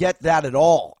I didn't get that at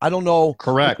all. I don't know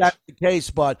if that's the case,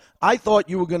 but I thought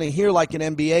you were going to hear like an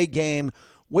NBA game.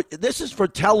 This is for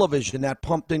television, that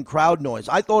pumped-in crowd noise.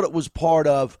 I thought it was part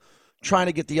of trying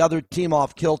to get the other team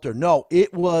off kilter. No,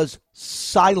 it was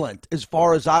silent as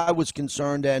far as I was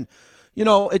concerned. And,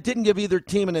 it didn't give either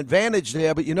team an advantage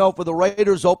there. But, for the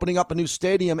Raiders opening up a new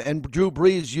stadium and Drew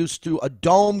Brees used to a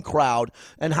dome crowd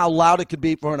and how loud it could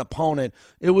be for an opponent,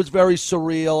 it was very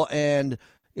surreal. And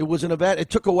it was an event. It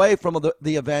took away from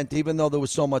the event, even though there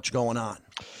was so much going on.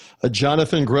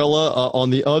 Jonathan Grella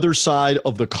on the other side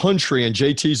of the country, and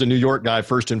JT's a New York guy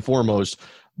first and foremost,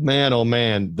 Man, oh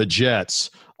man, the Jets.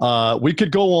 We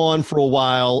could go on for a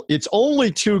while. It's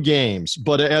only 2 games,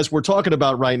 but as we're talking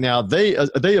about right now, they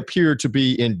appear to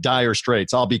be in dire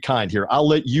straits. I'll be kind here. I'll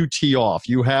let you tee off.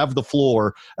 You have the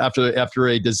floor after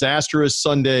a disastrous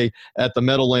Sunday at the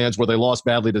Meadowlands where they lost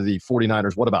badly to the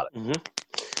 49ers. What about it? Mm-hmm.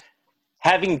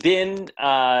 Having been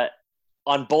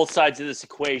on both sides of this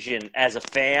equation as a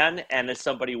fan and as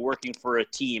somebody working for a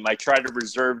team, I try to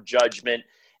reserve judgment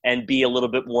and be a little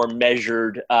bit more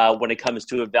measured when it comes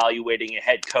to evaluating a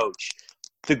head coach.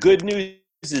 The good news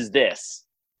is this.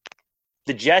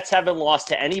 The Jets haven't lost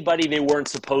to anybody they weren't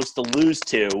supposed to lose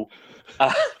to.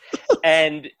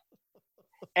 And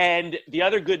the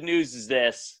other good news is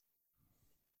this.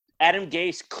 Adam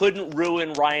Gase couldn't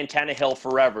ruin Ryan Tannehill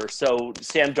forever, so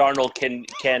Sam Darnold can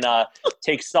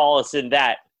take solace in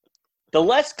that. The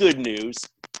less good news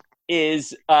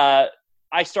is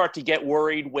I start to get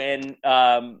worried when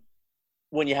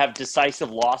you have decisive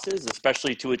losses,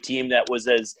 especially to a team that was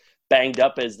as banged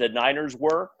up as the Niners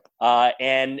were,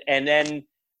 and then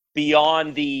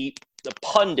beyond the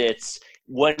pundits,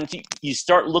 when you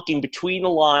start looking between the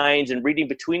lines and reading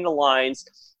between the lines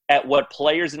at what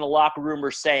players in the locker room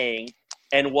are saying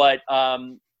and what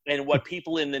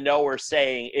people in the know are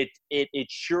saying, it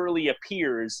surely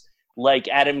appears like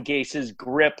Adam Gase's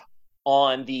grip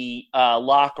on the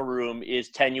locker room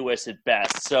is tenuous at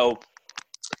best. So,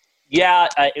 yeah,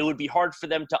 it would be hard for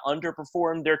them to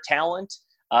underperform their talent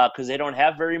because they don't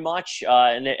have very much,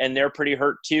 and they're pretty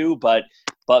hurt too. But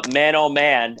man, oh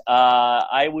man,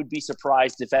 I would be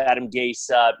surprised if Adam Gase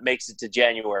makes it to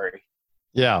January.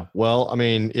 Yeah, well, I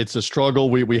mean, it's a struggle.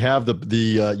 We have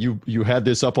you had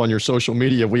this up on your social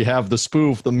media. We have the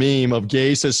spoof, the meme of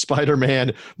Gase as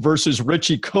Spider-Man versus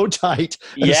Richie Kotite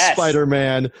as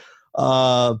Spider-Man.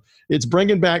 It's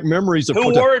bringing back memories of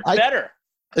who wore it better.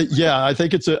 Yeah, I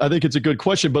think it's a good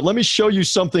question. But let me show you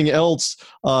something else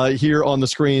here on the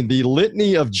screen. The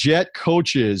litany of Jet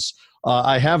coaches.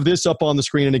 I have this up on the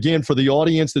screen. And again, for the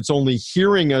audience that's only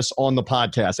hearing us on the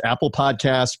podcast, Apple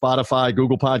Podcast, Spotify,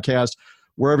 Google Podcast,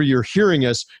 wherever you're hearing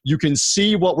us, you can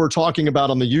see what we're talking about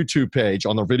on the YouTube page,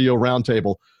 on the video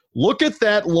roundtable. Look at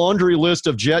that laundry list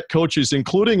of Jet coaches,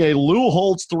 including a Lou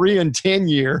Holtz 3-10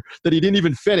 year that he didn't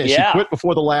even finish. Yeah. He quit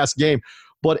before the last game.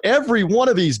 But every one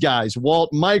of these guys,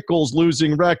 Walt Michaels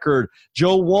losing record,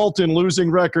 Joe Walton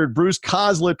losing record, Bruce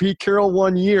Coslett, Pete Carroll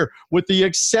 1 year, with the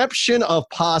exception of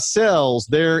Parcells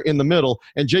there in the middle.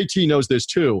 And JT knows this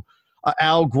too.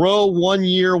 Al Groh 1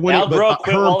 year winning. Al Groh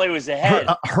quit while he was ahead.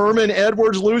 Herman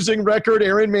Edwards losing record.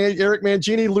 Eric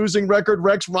Mangini losing record.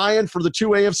 Rex Ryan for the 2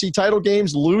 AFC title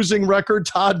games losing record.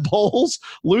 Todd Bowles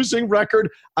losing record.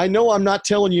 I know I'm not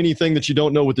telling you anything that you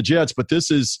don't know with the Jets, but this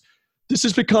has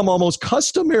become almost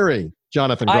customary,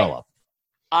 Jonathan Grella.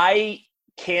 I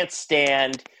can't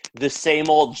stand the same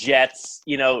old Jets.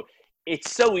 You know,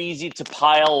 it's so easy to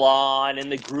pile on in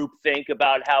the group think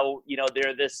about how,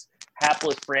 they're this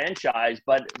hapless franchise.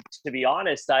 But to be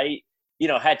honest, I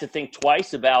had to think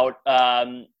twice about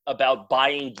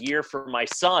buying gear for my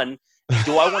son.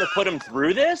 Do I want to put him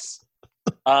through this?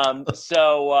 Maybe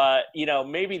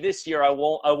this year I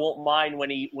won't mind when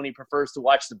he prefers to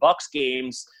watch the Bucs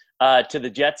games to the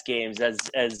Jets games,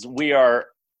 as we are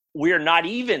not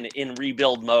even in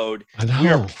rebuild mode. We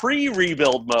are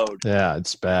pre-rebuild mode. Yeah,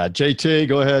 it's bad. JT,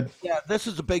 go ahead. Yeah, this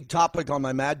is a big topic on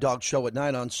my Mad Dog show at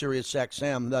night on Sirius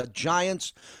XM. The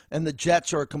Giants and the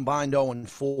Jets are combined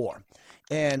 0-4.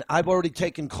 And I've already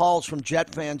taken calls from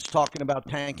Jet fans talking about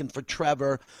tanking for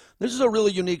Trevor. This is a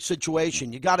really unique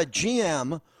situation. You got a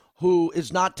GM who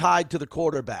is not tied to the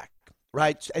quarterback,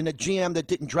 right? And a GM that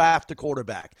didn't draft a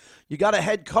quarterback. You got a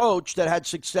head coach that had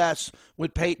success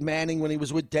with Peyton Manning when he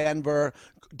was with Denver,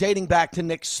 dating back to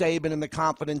Nick Saban and the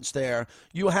confidence there.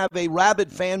 You have a rabid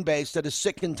fan base that is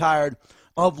sick and tired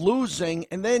of losing.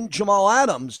 And then Jamal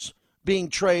Adams being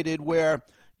traded, where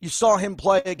you saw him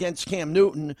play against Cam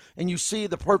Newton, and you see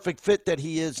the perfect fit that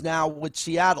he is now with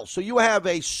Seattle. So you have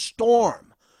a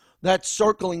storm that's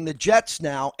circling the Jets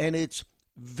now, and it's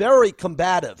very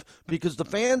combative because the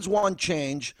fans want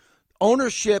change.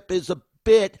 Ownership is a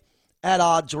bit at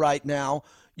odds right now.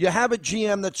 You have a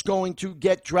GM that's going to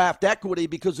get draft equity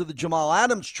because of the Jamal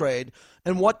Adams trade.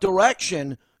 And what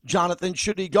direction, Jonathan,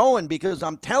 should he go in? Because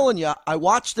I'm telling you, I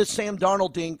watched this Sam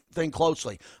Darnold thing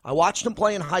closely. I watched him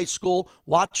play in high school,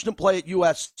 watched him play at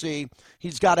USC.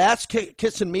 He's got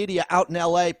ass-kissing media out in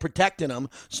L.A. protecting him,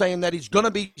 saying that he's going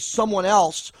to be someone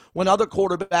else when other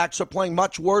quarterbacks are playing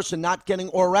much worse and not getting,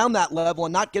 or around that level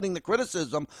and not getting the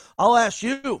criticism. I'll ask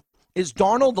you, is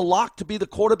Darnold the lock to be the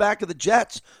quarterback of the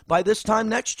Jets by this time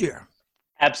next year?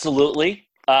 Absolutely.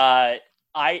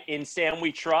 In Sam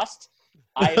we trust.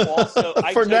 I also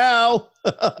now.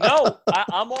 No,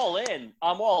 I'm all in.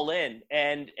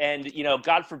 And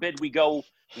God forbid we go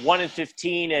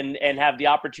 1-15 and have the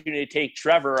opportunity to take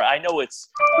Trevor. I know it's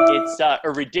a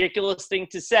ridiculous thing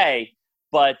to say,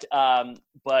 but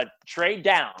trade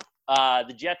down.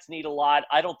 The Jets need a lot.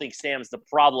 I don't think Sam's the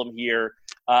problem here.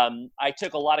 I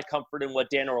took a lot of comfort in what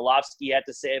Dan Orlovsky had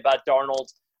to say about Darnold.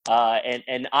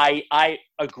 And I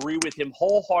agree with him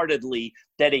wholeheartedly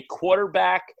that a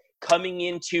quarterback coming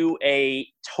into a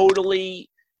totally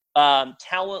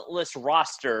talentless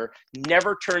roster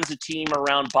never turns a team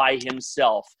around by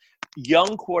himself.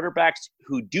 Young quarterbacks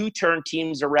who do turn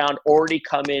teams around already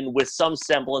come in with some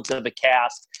semblance of a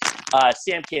cast.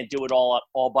 Sam can't do it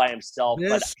all by himself,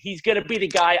 but he's going to be the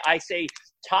guy. I say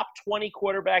top 20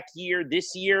 quarterback year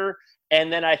this year,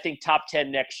 and then I think top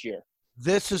 10 next year.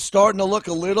 This is starting to look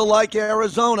a little like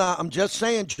Arizona. I'm just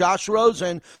saying, Josh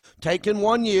Rosen taking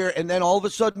 1 year, and then all of a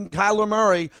sudden Kyler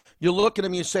Murray, you look at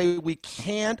him, you say, we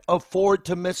can't afford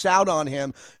to miss out on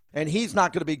him, and he's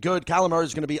not going to be good. Kyler Murray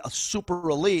is going to be a super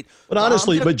elite. But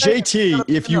honestly, JT,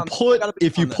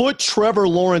 if you put Trevor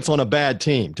Lawrence on a bad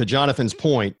team, to Jonathan's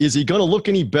point, is he going to look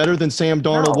any better than Sam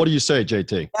Darnold? No. What do you say,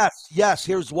 JT? Yes.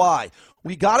 Here's why.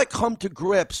 We got to come to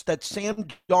grips that Sam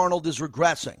Darnold is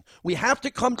regressing. We have to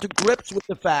come to grips with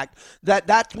the fact that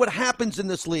that's what happens in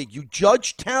this league. You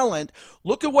judge talent.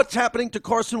 Look at what's happening to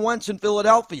Carson Wentz in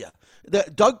Philadelphia.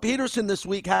 Doug Peterson this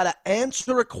week had to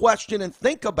answer a question and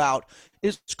think about,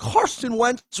 is Carson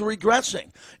Wentz regressing?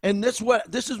 And this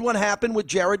is what happened with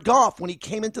Jared Goff when he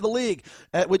came into the league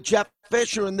with Jeff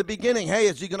Fisher in the beginning. Hey,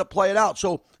 is he going to play it out?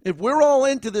 So if we're all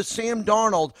into this, Sam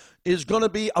Darnold is going to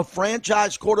be a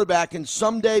franchise quarterback and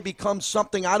someday becomes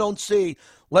something I don't see,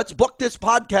 let's book this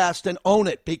podcast and own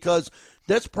it, because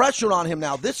there's pressure on him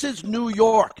now. This is New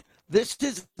York. This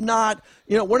is not,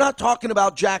 we're not talking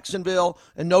about Jacksonville,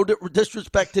 and no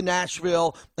disrespect to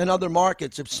Nashville and other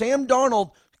markets. If Sam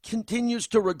Darnold continues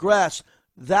to regress,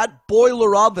 that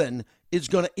boiler oven is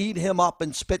going to eat him up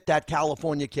and spit that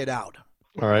California kid out.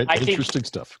 All right, interesting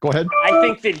stuff. Go ahead. I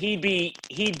think that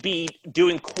he'd be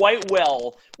doing quite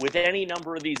well with any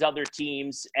number of these other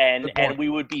teams, and we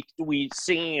would be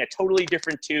singing a totally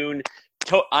different tune.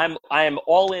 I am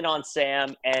all in on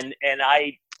Sam, and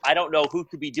I don't know who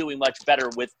could be doing much better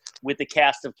with the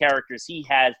cast of characters he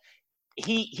has.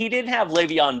 He didn't have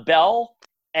Le'Veon Bell,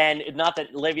 and not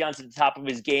that Le'Veon's at the top of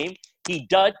his game. He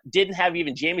didn't have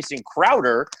even Jamison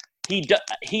Crowder. He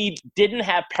didn't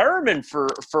have Perriman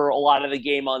for a lot of the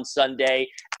game on Sunday.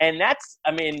 And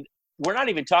we're not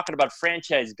even talking about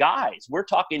franchise guys. We're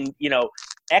talking,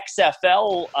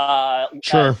 XFL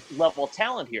level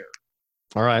talent here.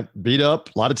 All right, beat up.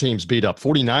 A lot of teams beat up.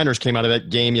 49ers came out of that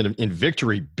game in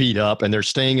victory, beat up, and they're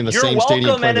staying in the same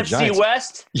stadium playing the Giants. You're welcome, NFC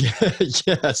West. Yeah,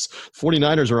 yes.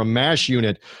 49ers are a mash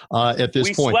unit at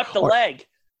this point. We swept the leg.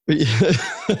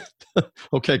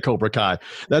 Okay, Cobra Kai.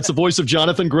 That's the voice of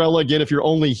Jonathan Grella. Again, if you're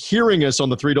only hearing us on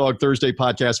the Three Dog Thursday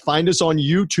podcast, find us on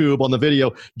YouTube on the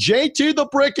video. JT the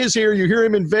Brick is here. You hear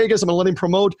him in Vegas. I'm going to let him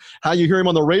promote how you hear him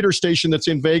on the Raider station that's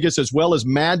in Vegas, as well as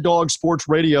Mad Dog Sports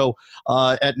Radio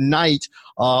at night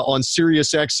on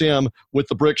Sirius XM with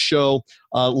the Brick Show.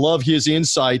 Love his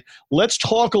insight. Let's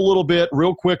talk a little bit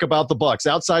real quick about the Bucs.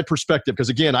 Outside perspective, because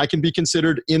again, I can be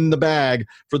considered in the bag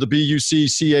for the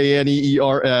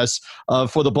BUCCANEERS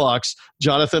for the Bucs.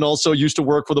 Jonathan also used to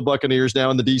work for the Buccaneers now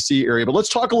in the D.C. area. But let's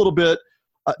talk a little bit.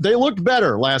 They looked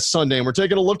better last Sunday, and we're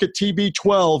taking a look at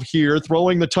TB12 here,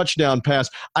 throwing the touchdown pass.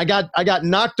 I got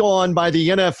knocked on by the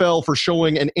NFL for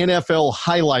showing an NFL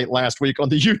highlight last week on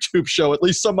the YouTube show. At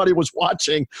least somebody was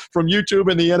watching from YouTube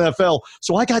and the NFL.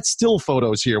 So I got still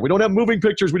photos here. We don't have moving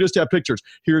pictures. We just have pictures.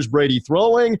 Here's Brady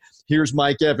throwing. Here's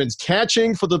Mike Evans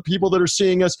catching for the people that are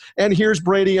seeing us. And here's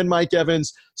Brady and Mike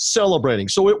Evans celebrating.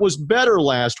 So it was better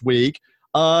last week.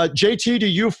 JT, to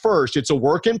you first. It's a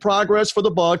work in progress for the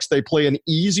Bucs. They play an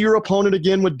easier opponent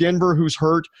again with Denver, who's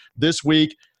hurt this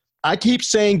week. I keep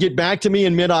saying get back to me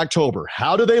in mid-October.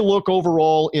 How do they look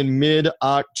overall in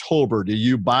mid-October? Do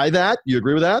you buy that? You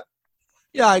agree with that?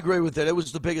 Yeah, I agree with it. It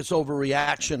was the biggest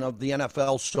overreaction of the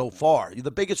NFL so far.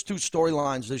 The biggest two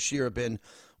storylines this year have been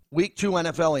Week 2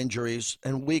 NFL injuries,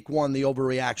 and Week 1 the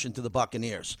overreaction to the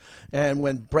Buccaneers. And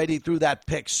when Brady threw that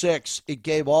pick six, it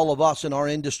gave all of us in our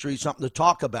industry something to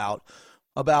talk about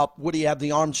would he have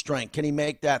the arm strength? Can he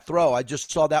make that throw? I just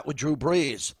saw that with Drew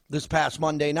Brees this past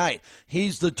Monday night.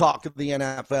 He's the talk of the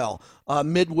NFL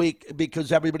midweek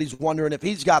because everybody's wondering if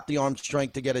he's got the arm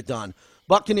strength to get it done.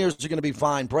 Buccaneers are going to be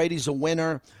fine. Brady's a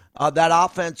winner. That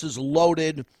offense is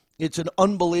loaded. It's an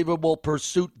unbelievable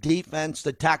pursuit defense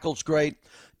that tackles great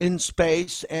in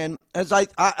space. And as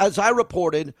I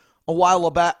reported a while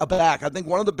back. I think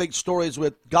one of the big stories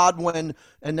with Godwin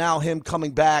and now him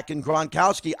coming back and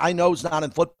Gronkowski, I know is not in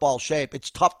football shape.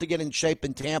 It's tough to get in shape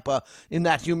in Tampa in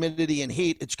that humidity and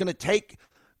heat. It's going to take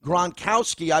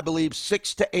Gronkowski, I believe,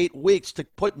 6 to 8 weeks to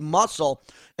put muscle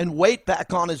and weight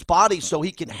back on his body so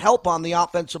he can help on the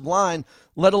offensive line,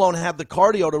 let alone have the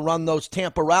cardio to run those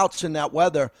Tampa routes in that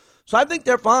weather. So I think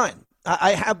they're fine.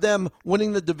 I have them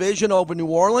winning the division over New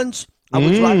Orleans. I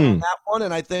was right on that one,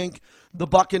 and I think the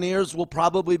Buccaneers will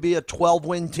probably be a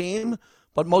 12-win team,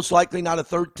 but most likely not a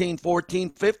 13, 14,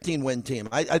 15-win team.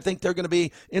 I think they're going to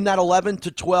be in that 11 to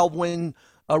 12-win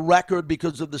record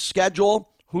because of the schedule,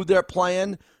 who they're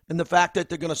playing, and the fact that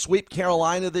they're going to sweep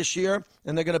Carolina this year,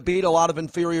 and they're going to beat a lot of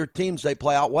inferior teams they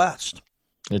play out west.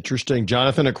 Interesting.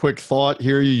 Jonathan, a quick thought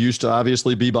here. You used to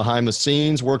obviously be behind the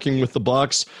scenes working with the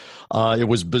Bucs. It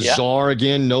was bizarre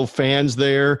again, no fans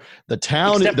there. The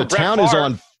town is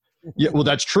on. Yeah, well,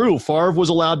 that's true. Favre was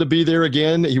allowed to be there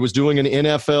again. He was doing an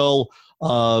NFL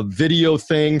video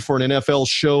thing for an NFL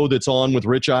show that's on with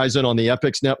Rich Eisen on the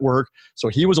Epix network. So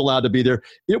he was allowed to be there.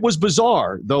 It was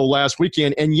bizarre, though, last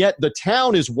weekend, and yet the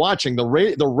town is watching. The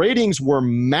ratings were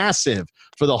massive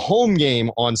for the home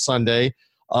game on Sunday.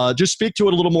 Just speak to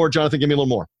it a little more, Jonathan. Give me a little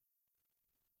more.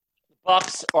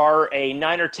 Bucs are a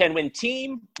 9 or 10 win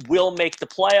team, will make the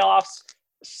playoffs.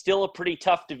 Still a pretty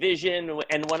tough division.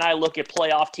 And when I look at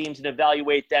playoff teams and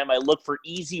evaluate them, I look for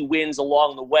easy wins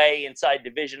along the way inside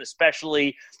division,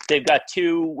 especially. They've got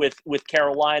 2 with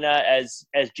Carolina, as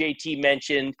JT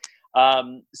mentioned.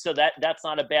 So that's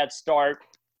not a bad start.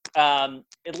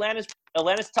 Atlanta's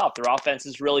tough. Their offense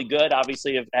is really good.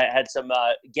 Obviously, have had some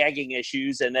gagging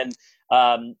issues, and then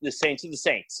the Saints are the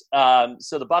Saints.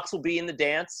 So the Bucs will be in the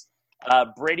dance.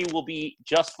 Brady will be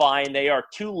just fine. They are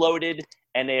too loaded,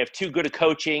 and they have too good a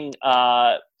coaching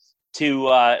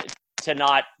to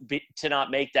not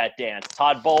make that dance.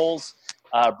 Todd Bowles,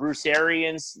 Bruce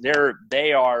Arians, they're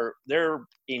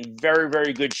in very,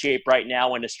 very good shape right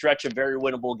now, and a stretch of very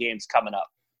winnable games coming up.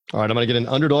 All right, I'm going to get an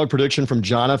underdog prediction from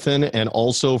Jonathan and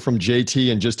also from JT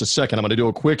in just a second. I'm going to do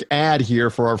a quick ad here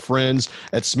for our friends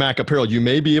at Smack Apparel. You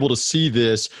may be able to see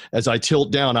this as I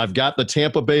tilt down. I've got the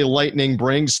Tampa Bay Lightning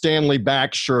Bring Stanley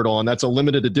Back shirt on. That's a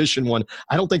limited edition one.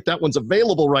 I don't think that one's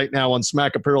available right now on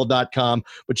smackapparel.com,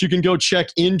 but you can go check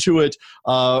into it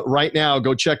right now.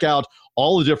 Go check out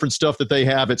all the different stuff that they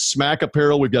have at Smack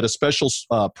Apparel. We've got a special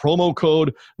promo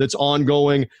code that's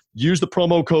ongoing. Use the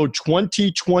promo code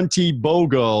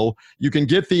 2020BOGO. You can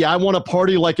get the I Want to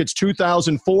Party Like It's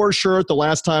 2004 shirt, the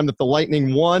last time that the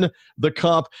Lightning won the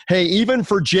Cup. Hey, even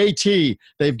for JT,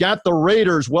 they've got the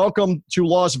Raiders. Welcome to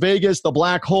Las Vegas, the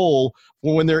Black Hole,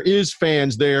 when there is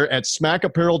fans there at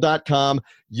smackapparel.com.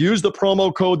 Use the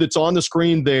promo code that's on the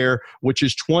screen there, which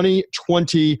is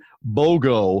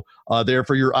 2020BOGO, there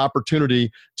for your opportunity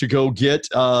to go get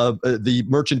the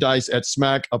merchandise at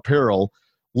Smack Apparel.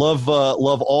 Love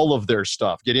all of their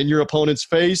stuff. Get in your opponent's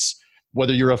face,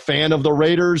 whether you're a fan of the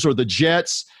Raiders or the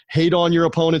Jets, hate on your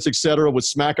opponents, etc. with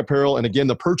Smack Apparel. And again,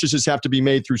 the purchases have to be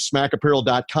made through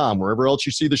smackapparel.com. Wherever else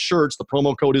you see the shirts, the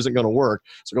promo code isn't going to work.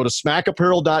 So go to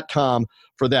smackapparel.com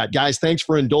for that. Guys, thanks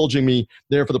for indulging me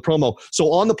there for the promo.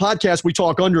 So on the podcast, we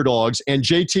talk underdogs. And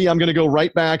JT, I'm going to go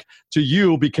right back to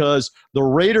you because the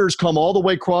Raiders come all the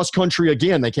way cross-country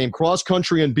again. They came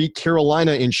cross-country and beat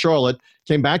Carolina in Charlotte,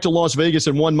 came back to Las Vegas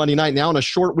and won Monday night. Now in a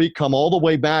short week, come all the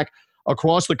way back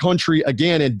across the country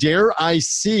again. And dare I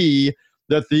see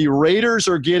that the Raiders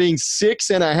are getting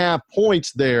 6.5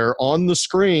 points there on the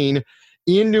screen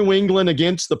in New England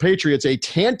against the Patriots. A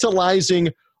tantalizing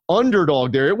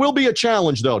underdog there. It will be a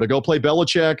challenge, though, to go play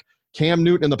Belichick, Cam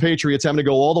Newton, and the Patriots having to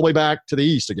go all the way back to the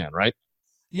East again, right?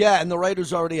 Yeah, and the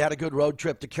Raiders already had a good road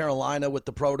trip to Carolina with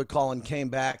the protocol and came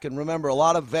back. And remember, a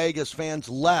lot of Vegas fans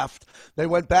left. They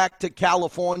went back to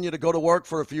California to go to work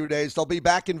for a few days. They'll be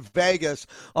back in Vegas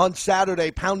on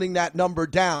Saturday pounding that number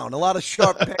down. A lot of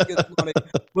sharp Vegas money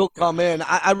will come in.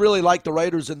 I really like the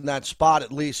Raiders in that spot,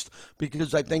 at least,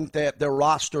 because I think that their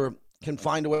roster can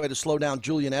find a way to slow down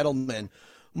Julian Edelman.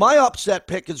 My upset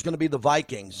pick is going to be the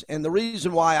Vikings. And the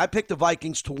reason why I picked the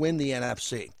Vikings to win the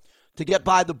NFC, to get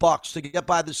by the Bucs, to get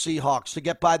by the Seahawks, to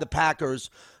get by the Packers.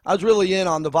 I was really in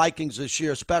on the Vikings this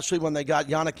year, especially when they got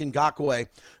Yannick Ngakoue.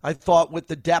 I thought with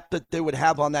the depth that they would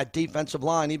have on that defensive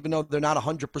line, even though they're not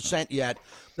 100% yet,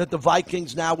 that the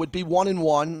Vikings now would be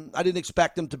 1-1. I didn't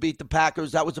expect them to beat the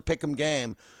Packers. That was a pick 'em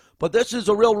game. But this is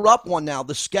a real rough one now.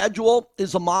 The schedule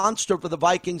is a monster for the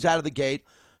Vikings out of the gate.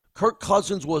 Kirk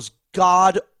Cousins was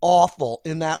god-awful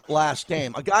in that last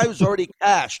game. A guy who's already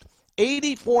cashed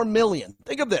 $84 million.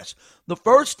 Think of this. The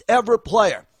first ever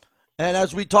player, And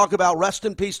as we talk about, rest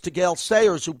in peace to Gale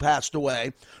Sayers, who passed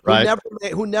away,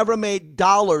 who never made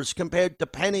dollars compared to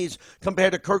pennies,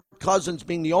 compared to Kirk Cousins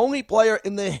being the only player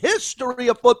in the history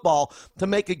of football to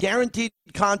make a guaranteed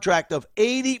contract of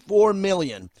 $84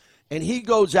 million. And he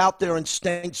goes out there and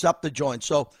stinks up the joint.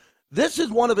 So this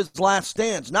is one of his last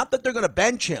stands. Not that they're going to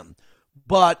bench him,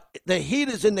 but the heat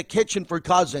is in the kitchen for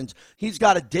Cousins. He's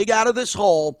got to dig out of this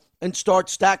hole and start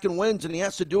stacking wins, and he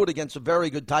has to do it against a very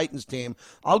good Titans team.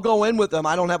 I'll go in with them.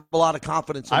 I don't have a lot of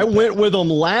confidence in I went with them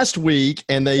last week,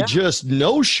 and they just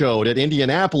no-showed at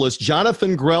Indianapolis.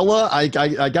 Jonathan Grella,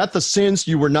 I got the sense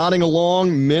you were nodding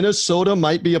along. Minnesota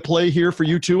might be a play here for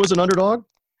you, too, as an underdog?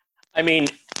 I mean,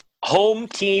 home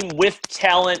team with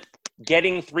talent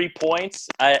getting 3 points,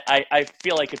 I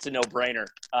feel like it's a no-brainer.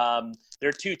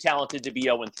 They're too talented to be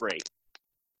 0-3.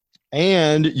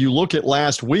 And you look at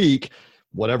last week,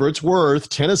 whatever it's worth,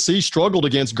 Tennessee struggled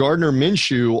against Gardner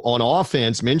Minshew on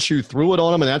offense. Minshew threw it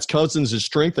on him, and that's Cousins'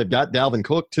 strength. They've got Dalvin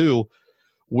Cook, too.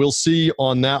 We'll see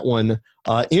on that one.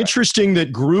 Interesting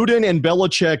that Gruden and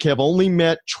Belichick have only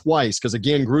met twice because,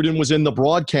 again, Gruden was in the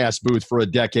broadcast booth for a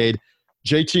decade.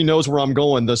 JT knows where I'm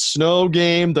going. The Snow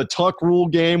game, the Tuck Rule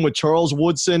game with Charles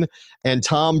Woodson and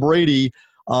Tom Brady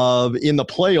in the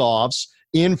playoffs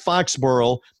in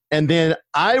Foxborough. And then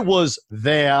I was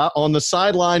there on the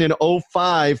sideline in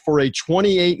 2005 for a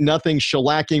 28-0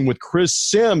 shellacking with Chris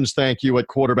Sims, thank you, at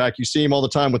quarterback. You see him all the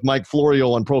time with Mike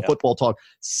Florio on Pro Football Talk.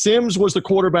 Sims was the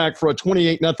quarterback for a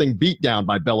 28-0 beatdown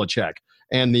by Belichick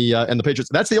and the Patriots.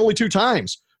 That's the only 2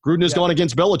 times Gruden has gone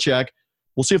against Belichick.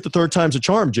 We'll see if the third time's a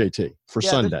charm, JT, for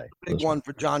Sunday. Big one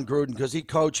for John Gruden because he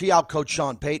outcoached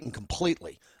Sean Payton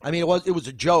completely. I mean, it was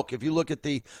a joke. If you look at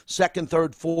the second,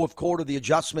 third, fourth quarter, the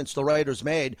adjustments the Raiders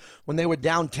made when they were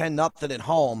down 10-0 at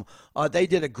home, they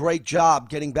did a great job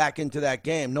getting back into that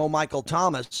game. No Michael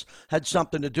Thomas had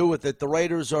something to do with it. The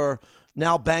Raiders are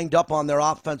now banged up on their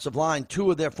offensive line. 2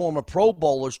 of their former Pro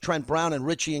Bowlers, Trent Brown and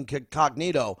Richie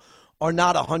Incognito, are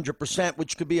not 100%,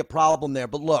 which could be a problem there.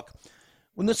 But look,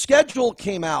 when the schedule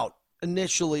came out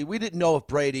initially, we didn't know if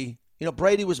Brady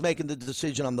was making the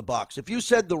decision on the Bucs. If you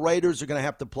said the Raiders are going to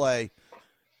have to play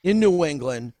in New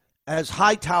England as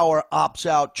Hightower opts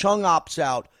out, Chung opts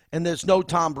out, and there's no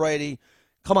Tom Brady,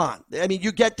 come on. I mean,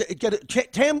 you get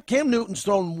it. Cam Newton's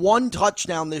thrown 1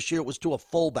 touchdown this year. It was to a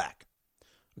fullback.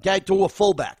 Okay, to a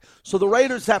fullback. So the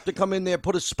Raiders have to come in there,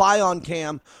 put a spy on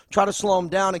Cam, try to slow him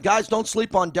down. And guys, don't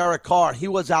sleep on Derek Carr. He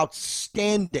was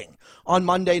outstanding on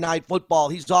Monday Night Football.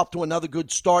 He's off to another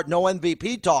good start. No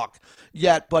MVP talk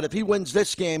yet, but if he wins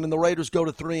this game and the Raiders go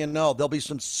to 3-0, there'll be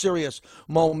some serious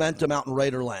momentum out in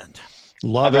Raiderland.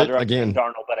 Love it again.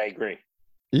 Darnold, but I agree.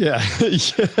 Yeah,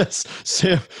 yes.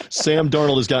 Sam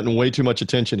Darnold has gotten way too much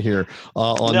attention here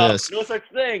on this. No such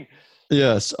thing.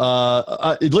 Yes.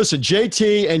 Listen,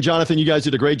 JT and Jonathan, you guys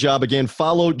did a great job. Again,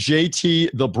 follow JT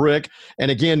the Brick. And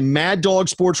again, Mad Dog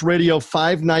Sports Radio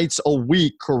 5 nights a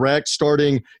week, correct?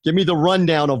 Give me the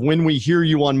rundown of when we hear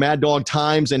you on Mad Dog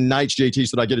times and nights, JT,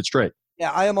 so that I get it straight.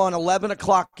 Yeah, I am on 11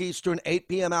 o'clock Eastern, 8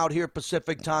 p.m. out here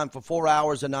Pacific time for 4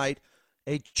 hours a night.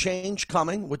 A change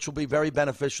coming, which will be very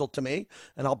beneficial to me,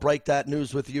 and I'll break that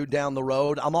news with you down the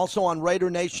road. I'm also on Raider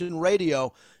Nation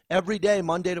Radio every day,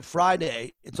 Monday to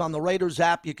Friday. It's on the Raiders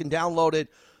app. You can download it.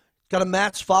 Got a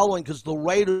mass following because the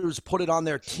Raiders put it on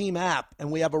their team app,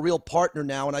 and we have a real partner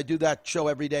now, and I do that show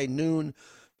every day, noon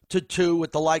to 2,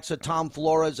 with the likes of Tom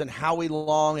Flores and Howie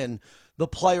Long and the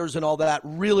players and all that.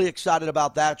 Really excited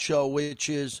about that show, which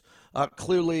is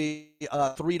clearly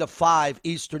 3 to 5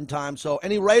 Eastern time. So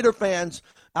any Raider fans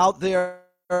out there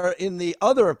in the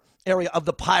other area of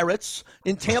the Pirates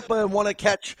in Tampa and want to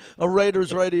catch a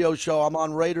Raiders radio show, I'm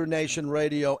on Raider Nation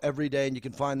Radio every day, and you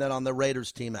can find that on the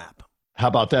Raiders team app. How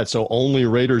about that? So only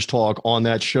Raiders talk on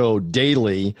that show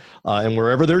daily, and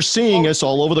wherever they're seeing us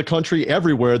all over the country,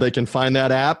 everywhere, they can find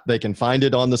that app. They can find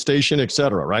it on the station, et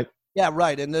cetera, right? Yeah,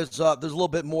 right. And there's a little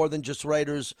bit more than just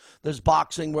Raiders. There's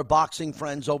boxing. We're boxing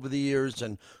friends over the years,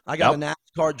 and I got a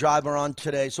NASCAR driver on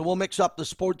today. So we'll mix up the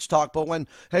sports talk. But when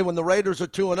the Raiders are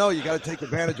 2-0, you got to take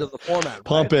advantage of the format.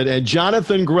 Pump it. And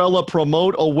Jonathan Grella,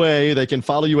 promote away. They can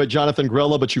follow you at Jonathan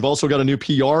Grella, but you've also got a new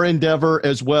PR endeavor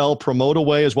as well. Promote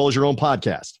away as well as your own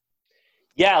podcast.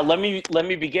 Yeah, let me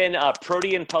begin.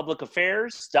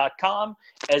 ProteanPublicAffairs.com,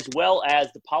 as well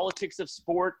as the Politics of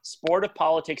Sport of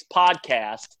Politics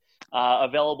podcast.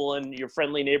 Available in your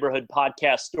friendly neighborhood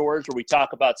podcast stores where we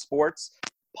talk about sports,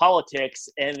 politics,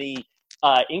 and the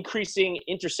increasing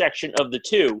intersection of the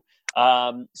two.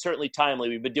 Certainly timely.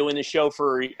 We've been doing the show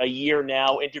for a year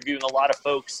now, interviewing a lot of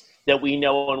folks that we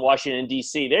know in Washington,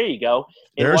 D.C. There you go.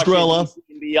 There's Grella.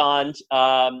 And beyond.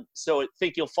 So I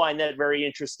think you'll find that very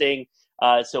interesting.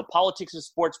 So Politics of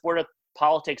Sports, Sport of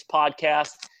Politics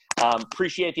podcast.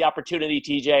 Appreciate the opportunity,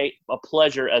 TJ. A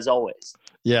pleasure as always.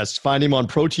 Yes, find him on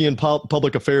Protein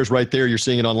Public Affairs right there. You're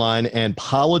seeing it online. And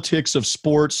Politics of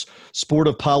Sports, Sport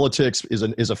of Politics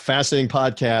is a fascinating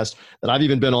podcast that I've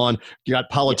even been on. You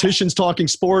got politicians talking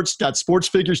sports, got sports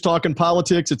figures talking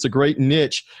politics. It's a great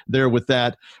niche there with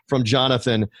that from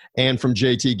Jonathan and from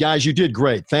JT. Guys, you did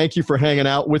great. Thank you for hanging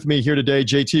out with me here today.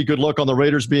 JT, good luck on the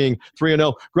Raiders being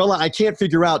 3-0. Grella, I can't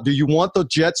figure out, do you want the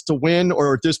Jets to win,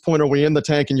 or at this point are we in the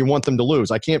tank and you want them to lose?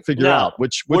 I can't figure out.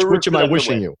 Which am I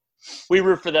wishing you? We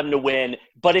root for them to win,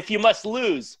 but if you must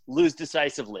lose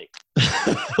decisively.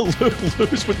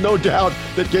 Lose with no doubt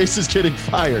that Gase is getting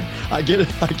fired. I get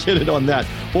it on that.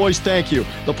 Boys, thank you.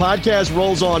 The podcast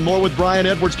rolls on. More with Brian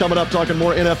Edwards coming up, talking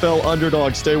more NFL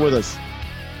underdogs. Stay with us.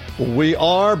 We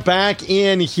are back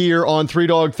in here on Three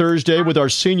Dog Thursday with our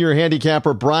senior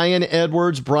handicapper, Brian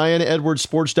Edwards,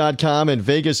 BrianEdwardsSports.com, and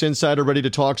Vegas Insider, ready to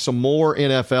talk some more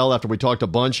NFL after we talked a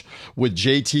bunch with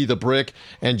JT the Brick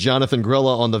and Jonathan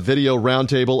Grella on the video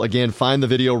roundtable. Again, find the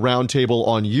video roundtable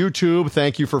on YouTube.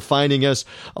 Thank you for finding us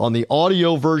on the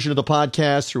audio version of the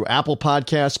podcast through Apple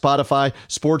Podcasts, Spotify,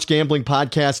 Sports Gambling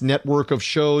Podcast network of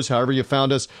shows, however you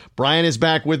found us. Brian is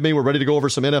back with me. We're ready to go over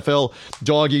some NFL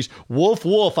doggies. Woof.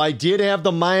 I did have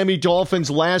the Miami Dolphins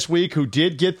last week, who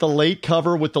did get the late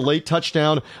cover with the late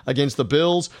touchdown against the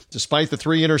Bills, despite the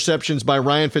 3 interceptions by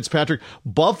Ryan Fitzpatrick.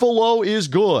 Buffalo is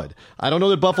good. I don't know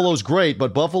that Buffalo's great,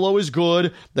 but Buffalo is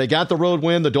good. They got the road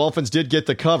win. The Dolphins did get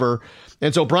the cover.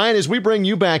 And so, Brian, as we bring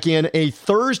you back in, a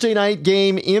Thursday night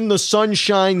game in the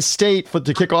Sunshine State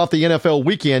to kick off the NFL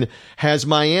weekend has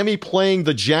Miami playing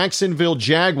the Jacksonville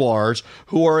Jaguars,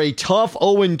 who are a tough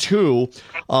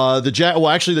 0-2. The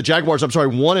Jaguars,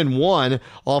 1-1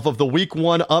 off of the Week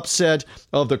 1 upset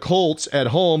of the Colts at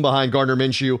home behind Gardner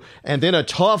Minshew, and then a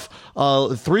tough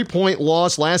 3-point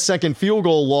loss, last-second field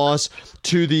goal loss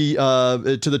to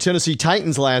the Tennessee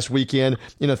Titans last weekend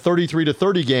in a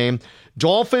 33-30 game.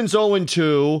 Dolphins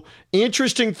 0-2.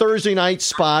 Interesting Thursday night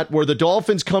spot where the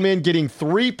Dolphins come in getting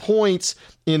 3 points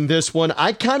in this one.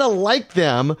 I kind of like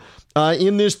them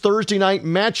in this Thursday night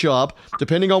matchup.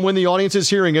 Depending on when the audience is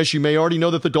hearing us, you may already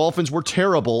know that the Dolphins were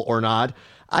terrible or not.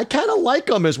 I kind of like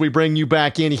them as we bring you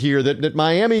back in here, that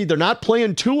Miami, they're not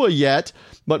playing Tua yet,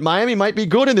 but Miami might be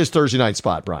good in this Thursday night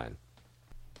spot, Brian.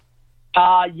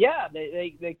 Yeah,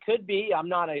 they could be. I'm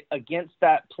not against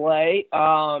that play.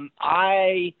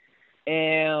 I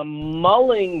am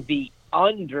mulling the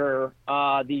under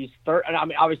these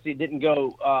obviously it didn't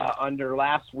go under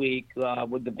last week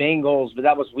with the Bengals, but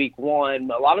that was week 1.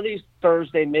 A lot of these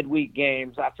Thursday midweek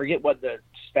games, I forget what the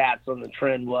stats on the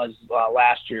trend was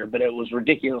last year, but it was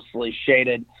ridiculously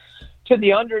shaded to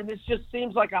the under, and this just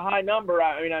seems like a high number.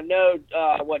 I mean, I know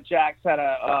what Jax had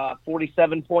a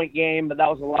 47-point game, but that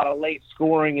was a lot of late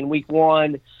scoring in week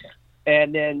 1.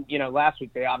 And then, last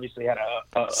week they obviously had a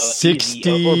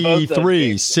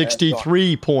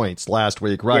 63 points last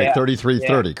week, right? Yeah,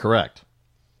 33-30, correct.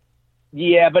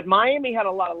 Yeah, but Miami had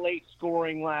a lot of late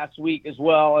scoring last week as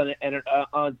well, and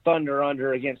on Thunder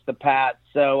under against the Pats.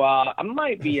 So I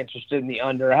might be interested in the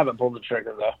under. I haven't pulled the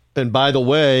trigger, though. And by the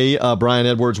way, Brian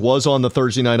Edwards was on the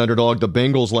Thursday night underdog, the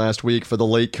Bengals, last week for the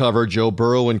late cover. Joe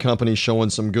Burrow and company showing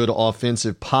some good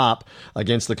offensive pop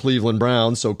against the Cleveland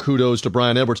Browns. So kudos to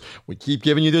Brian Edwards. We keep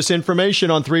giving you this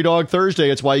information on Three Dog Thursday.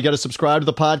 It's why you got to subscribe to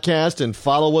the podcast and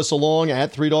follow us along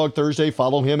at Three Dog Thursday.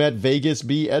 Follow him at Vegas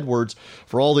B. Edwards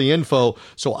for all the info.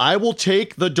 So I will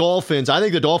take the Dolphins. I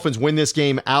think the Dolphins win this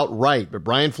game outright, but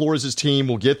Brian Flores' team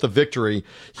will get the victory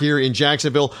here in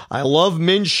Jacksonville. I love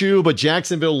Minshew, but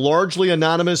Jacksonville largely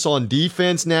anonymous on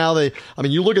defense now.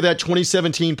 You look at that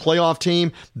 2017 playoff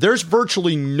team, there's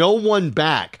virtually no one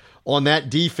back on that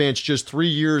defense just 3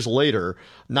 years later.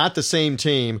 Not the same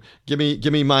team. Give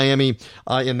me Miami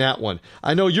in that one.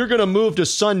 I know you're going to move to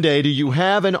Sunday. Do you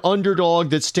have an underdog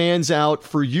that stands out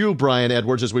for you, Brian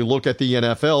Edwards, as we look at the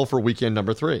NFL for weekend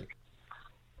number 3?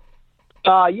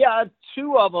 Yeah,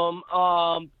 2 of them.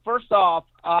 First off,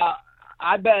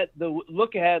 I bet the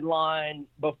look-ahead line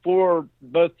before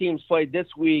both teams played this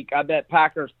week, I bet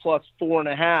Packers plus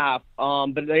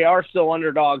 4.5, but they are still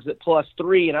underdogs at plus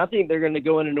 3, and I think they're going to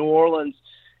go into New Orleans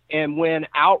and win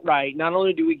outright. Not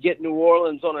only do we get New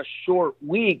Orleans on a short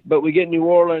week, but we get New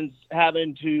Orleans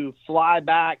having to fly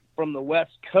back from the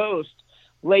West Coast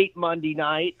late Monday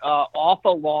night off a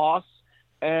loss,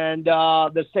 and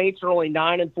the Saints are only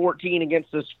 9-14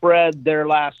 against the spread. Their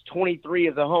last 23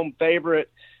 as a home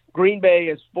favorite. Green Bay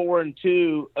is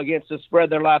 4-2 against the spread.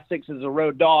 Their last 6 is a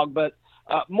road dog. But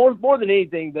more than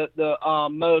anything, the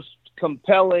most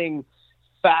compelling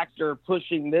factor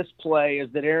pushing this play is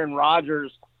that Aaron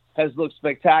Rodgers has looked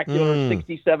spectacular,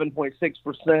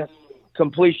 67.6%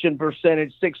 completion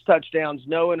percentage, 6 touchdowns,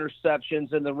 no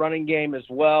interceptions, and the running game as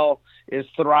well is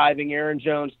thriving. Aaron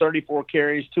Jones, 34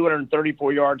 carries,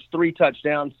 234 yards, 3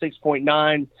 touchdowns,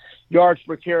 6.9 yards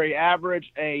per carry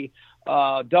average, a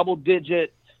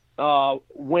double-digit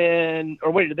win.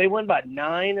 Or wait, did they win by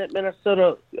 9 at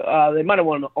Minnesota? They might have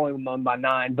only won by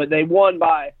 9, but they won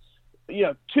by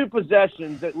 2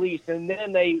 possessions at least, and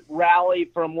then they rally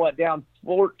from down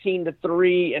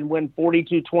 14-3 and win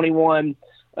 42-21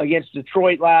 against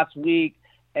Detroit last week.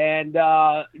 And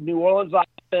New Orleans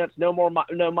offense,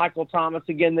 no Michael Thomas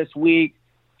again this week.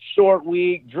 Short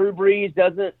week. Drew Brees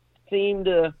doesn't seem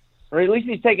to, or at least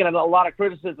he's taking a lot of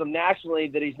criticism nationally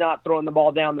that he's not throwing the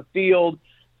ball down the field.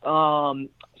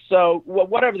 So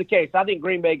whatever the case, I think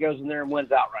Green Bay goes in there and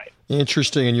wins outright.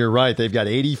 Interesting, and you're right. They've got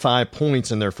 85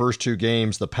 points in their first 2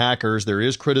 games, the Packers. There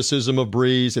is criticism of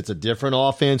Brees. It's a different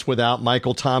offense without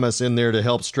Michael Thomas in there to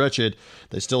help stretch it.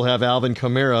 They still have Alvin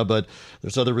Kamara, but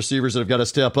there's other receivers that have got to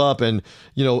step up. And,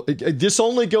 this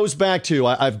only goes back to,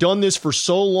 I've done this for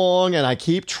so long, and I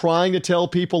keep trying to tell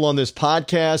people on this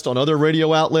podcast, on other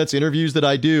radio outlets, interviews that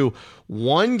I do,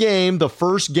 one game, the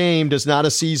first game, does not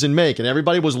a season make. And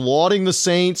everybody was lauding the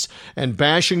Saints and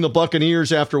bashing the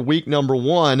Buccaneers after week number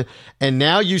 1. And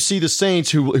now you see the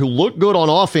Saints who look good on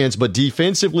offense, but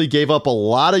defensively gave up a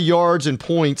lot of yards and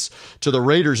points to the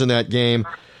Raiders in that game.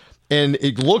 And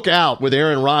look out with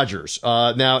Aaron Rodgers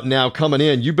now coming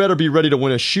in. You better be ready to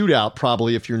win a shootout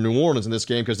probably if you're New Orleans in this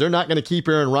game, because they're not going to keep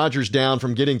Aaron Rodgers down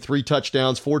from getting 3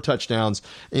 touchdowns, 4 touchdowns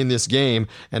in this game.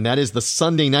 And that is the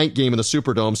Sunday night game in the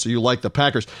Superdome, so you like the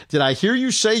Packers. Did I hear you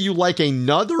say you like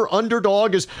another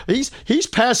underdog? He's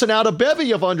passing out a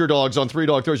bevy of underdogs on 3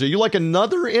 Dog Thursday. You like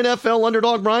another NFL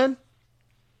underdog, Brian?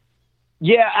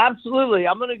 Yeah, absolutely.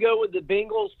 I'm going to go with the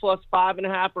Bengals plus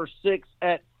 5.5 or 6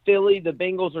 at Philly. The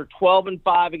Bengals are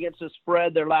 12-5 against the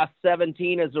spread. Their last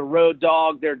 17 as a road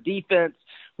dog. Their defense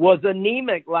was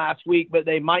anemic last week, but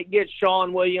they might get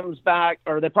Sean Williams back,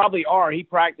 or they probably are. He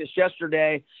practiced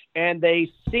yesterday, and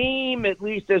they seem, at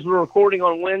least as we're recording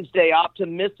on Wednesday,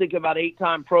 optimistic about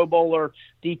 8-time Pro Bowler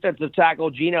defensive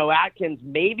tackle Geno Atkins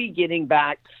maybe getting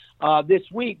back this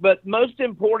week. But most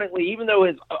importantly, even though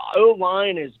his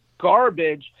O-line is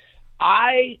garbage,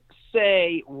 I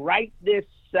say right this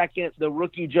second, the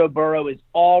rookie Joe Burrow is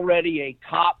already a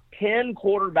top 10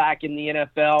 quarterback in the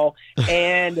NFL,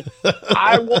 and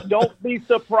don't be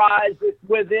surprised if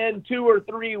within 2 or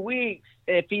 3 weeks,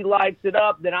 if he lights it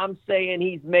up, then I'm saying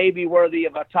he's maybe worthy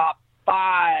of a top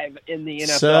 5 in the NFL.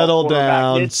 Settle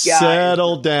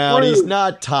down. He's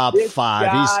not top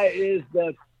 5.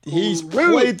 He's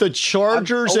played the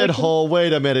Chargers at home.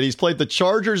 Wait a minute. He's played the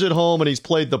Chargers at home, and he's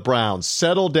played the Browns.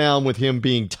 Settle down with him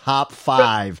being top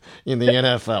 5 in the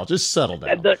NFL. Just settle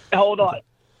down. Hold on.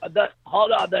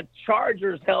 The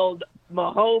Chargers held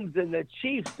Mahomes and the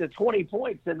Chiefs to 20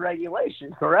 points in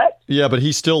regulation, correct? Yeah, but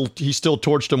he still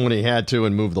torched him when he had to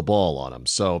and moved the ball on him.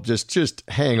 So just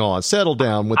hang on. Settle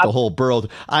down with the whole Burrow.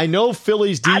 I know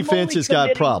Philly's defense has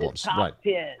got problems. Right.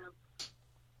 10.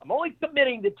 I'm only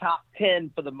committing to top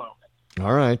 10 for the moment.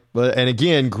 All right. And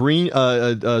again,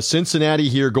 Cincinnati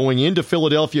here going into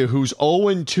Philadelphia, who's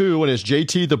 0-2. And as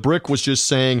JT the Brick was just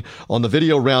saying on the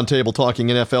video roundtable talking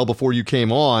NFL before you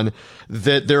came on,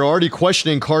 that they're already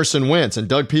questioning Carson Wentz. And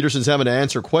Doug Peterson's having to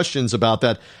answer questions about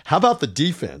that. How about the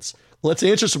defense? Let's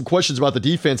answer some questions about the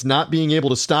defense not being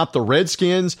able to stop the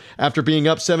Redskins after being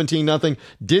up 17-0.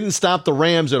 Didn't stop the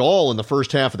Rams at all in the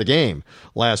first half of the game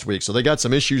last week. So they got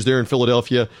some issues there in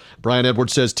Philadelphia. Brian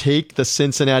Edwards says take the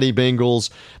Cincinnati Bengals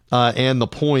and the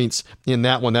points in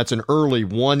that one. That's an early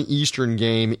 1 Eastern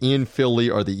game in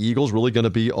Philly. Are the Eagles really going to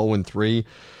be 0-3?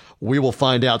 We will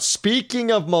find out.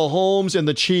 Speaking of Mahomes and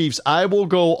the Chiefs, I will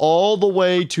go all the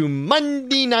way to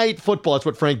Monday Night Football. That's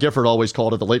what Frank Gifford always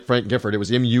called it, the late Frank Gifford. It was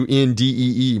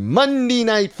Mundee. Monday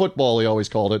Night Football, he always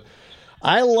called it.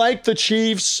 I like the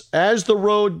Chiefs as the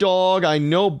road dog. I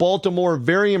know Baltimore,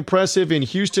 very impressive in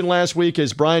Houston last week.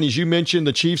 As Brian, as you mentioned,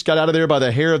 the Chiefs got out of there by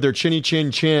the hair of their chinny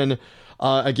chin chin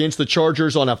against the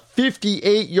Chargers on a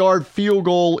 58-yard field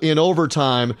goal in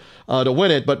overtime to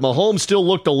win it. But Mahomes still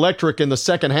looked electric in the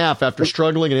second half after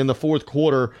struggling and in the fourth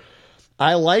quarter.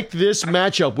 I like this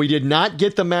matchup. We did not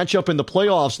get the matchup in the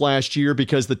playoffs last year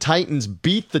because the Titans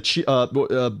beat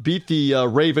the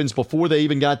Ravens before they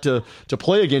even got to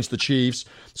play against the Chiefs.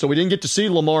 So we didn't get to see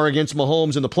Lamar against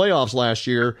Mahomes in the playoffs last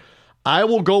year. I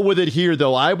will go with it here,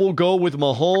 though. I will go with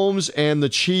Mahomes and the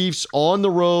Chiefs on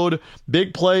the road.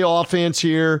 Big play offense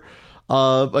here.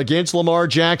 against Lamar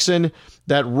Jackson.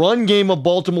 That run game of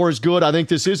Baltimore is good. I think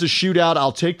this is a shootout.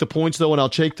 I'll take the points, though, and I'll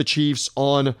take the Chiefs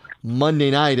on Monday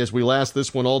night as we last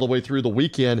this one all the way through the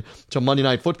weekend to Monday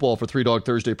Night Football for Three Dog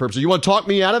Thursday purposes. You want to talk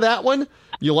me out of that one?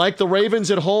 You like the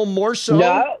Ravens at home more so?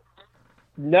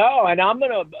 No, and I'm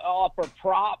going to offer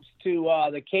props to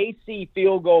the KC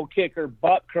field goal kicker,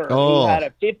 Butker, who had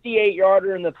a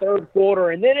 58-yarder in the third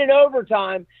quarter. And then in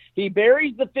overtime, he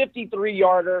buries the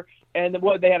 53-yarder, and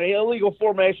they had an illegal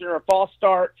formation or a false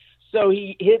start. So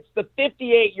he hits the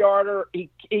 58-yarder.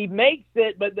 He makes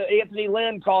it, but Anthony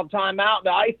Lynn called timeout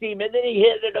to ice him, and then he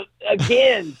hit it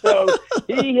again. So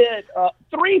he hit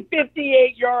 3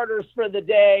 58-yarders for the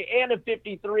day and a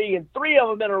 53, and 3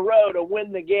 of them in a row to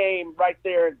win the game right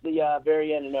there at the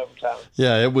very end in overtime.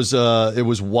 Yeah, it was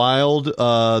wild.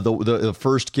 The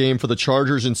first game for the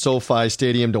Chargers in SoFi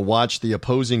Stadium to watch the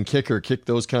opposing kicker kick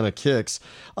those kind of kicks.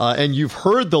 And you've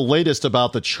heard the latest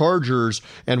about the Chargers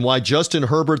and why Justin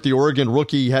Herbert, the Oregon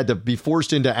rookie, had to be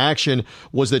forced into action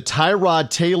was that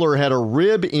Tyrod Taylor had a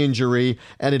rib injury,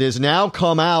 and it has now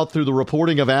come out through the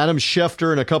reporting of Adam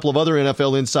Schefter and a couple of other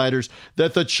NFL insiders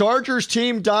that the Chargers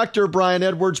team doctor, Brian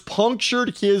Edwards,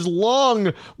 punctured his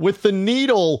lung with the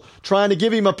needle trying to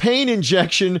give him a pain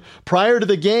injection prior to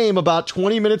the game, about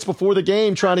 20 minutes before the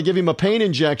game, trying to give him a pain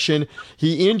injection.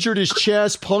 He injured his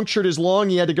chest, punctured his lung.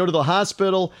 He had to go to the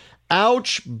hospital.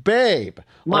 Ouch, babe,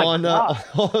 on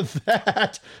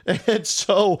that. And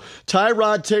so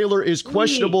Tyrod Taylor is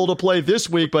questionable to play this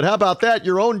week, but how about that?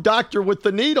 Your own doctor with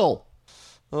the needle.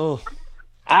 Oh,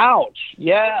 ouch.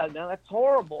 Yeah, no, that's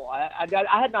horrible. I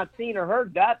had not seen or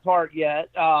heard that part yet.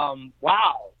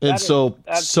 Wow. And so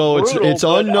it's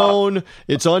unknown.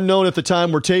 It's unknown at the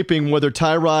time we're taping whether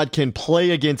Tyrod can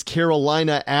play against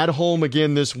Carolina at home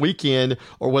again this weekend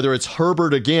or whether it's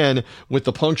Herbert again with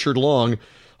the punctured lung.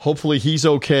 Hopefully he's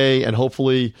okay, and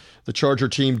hopefully the Charger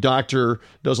team doctor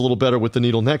does a little better with the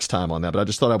needle next time on that. But I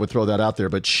just thought I would throw that out there.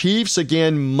 But Chiefs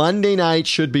again, Monday night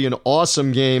should be an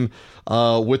awesome game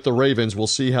with the Ravens. We'll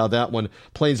see how that one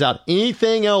plays out.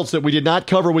 Anything else that we did not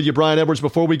cover with you, Brian Edwards,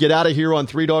 before we get out of here on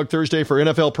Three Dog Thursday for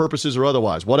NFL purposes or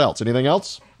otherwise? What else? Anything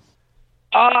else?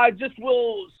 I just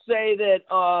will say that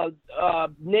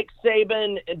Nick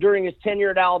Saban, during his tenure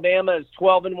at Alabama, is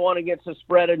 12-1 against the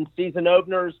spread in season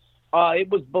openers. It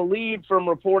was believed from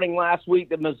reporting last week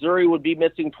that Missouri would be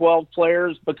missing 12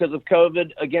 players because of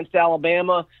COVID against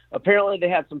Alabama. Apparently they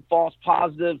had some false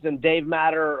positives, and Dave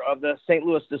Matter of the St.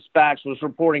 Louis Dispatch was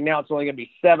reporting now it's only going to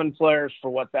be 7 players for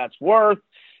what that's worth.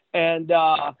 And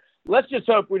let's just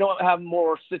hope we don't have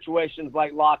more situations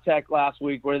like La Tech last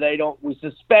week where we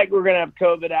suspect we're going to have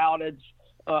COVID outage,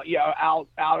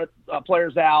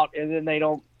 players out, and then they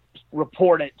don't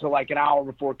report it till like an hour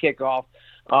before kickoff.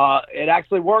 It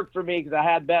actually worked for me because I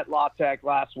had bet La Tech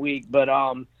last week, but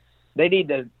they need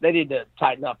to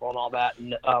tighten up on all that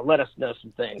and let us know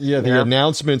some things. Yeah, the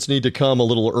announcements need to come a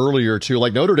little earlier too.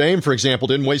 Like Notre Dame, for example,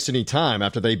 didn't waste any time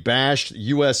after they bashed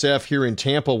USF here in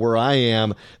Tampa, where I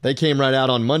am. They came right out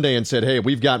on Monday and said, "Hey,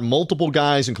 we've got multiple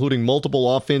guys, including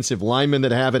multiple offensive linemen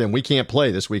that have it, and we can't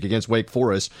play this week against Wake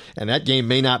Forest." And that game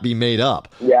may not be made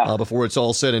up before it's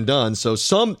all said and done. So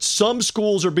some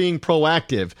schools are being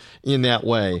proactive in that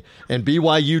way, and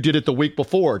BYU did it the week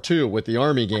before too with the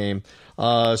Army game.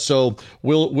 So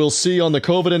we'll see on the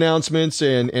COVID announcements,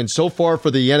 and so far for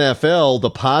the NFL,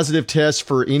 the positive tests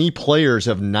for any players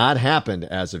have not happened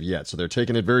as of yet. So they're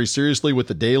taking it very seriously with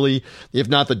the daily, if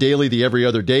not the daily, the every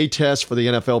other day test for the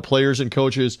NFL players and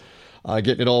coaches,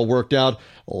 getting it all worked out.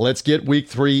 Let's get week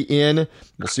 3 in.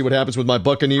 We'll see what happens with my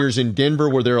Buccaneers in Denver,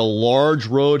 where they're a large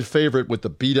road favorite with the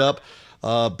beat up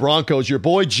Broncos. Your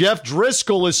boy Jeff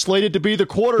Driscoll is slated to be the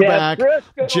quarterback.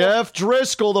 Jeff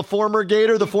Driscoll, the former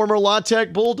Gator, the former La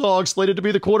Tech Bulldog, slated to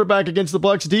be the quarterback against the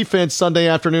Bucs defense Sunday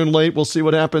afternoon late. We'll see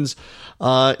what happens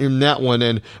in that one.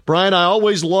 And Brian, I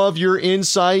always love your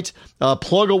insight.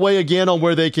 Plug away again on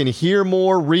where they can hear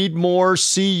more, read more,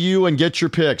 see you, and get your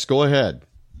picks. Go ahead.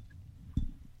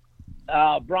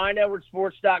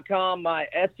 BrianEdwardsSports.com. My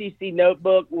SEC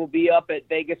notebook will be up at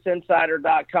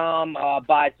VegasInsider.com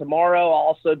by tomorrow. I'll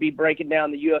also be breaking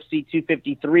down the UFC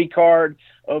 253 card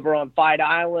over on Fight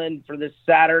Island for this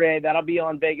Saturday. That'll be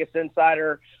on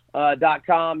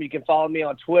VegasInsider.com. You can follow me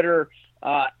on Twitter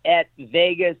at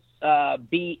Vegas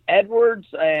B. Edwards.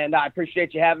 And I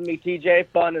appreciate you having me, TJ.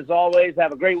 Fun as always.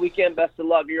 Have a great weekend. Best of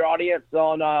luck to your audience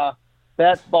on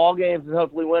bets, ball games, and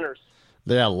hopefully winners.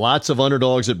 Yeah, lots of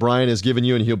underdogs that Brian has given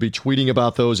you, and he'll be tweeting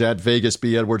about those at Vegas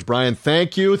B. Edwards. Brian,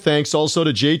 thank you. Thanks also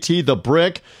to JT the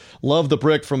Brick. Love the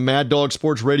Brick from Mad Dog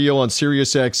Sports Radio on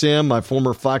Sirius XM, my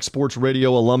former Fox Sports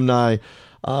Radio alumni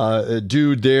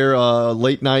dude there,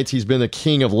 late nights. He's been the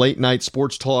king of late night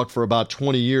sports talk for about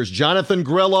 20 years. Jonathan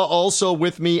Grella also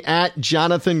with me at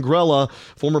Jonathan Grella,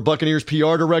 former Buccaneers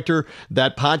PR director.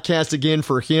 That podcast again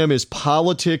for him is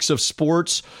Politics of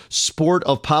Sports, Sport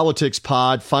of Politics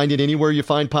Pod. Find it anywhere you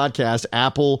find podcasts,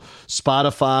 Apple,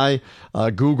 Spotify,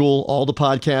 Google, all the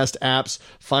podcast apps.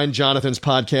 Find Jonathan's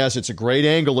podcast. It's a great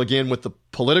angle again with the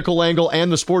political angle and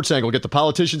the sports angle. Get the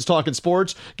politicians talking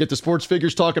sports, get the sports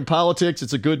figures talking politics.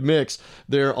 It's a good mix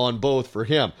there on both for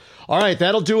him. All right,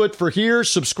 that'll do it for here.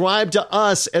 Subscribe to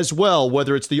us as well,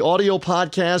 whether it's the audio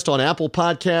podcast on Apple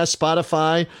Podcasts,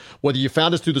 Spotify, whether you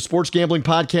found us through the Sports Gambling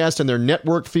Podcast and their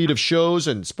network feed of shows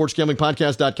and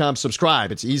sportsgamblingpodcast.com.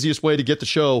 Subscribe. It's the easiest way to get the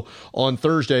show on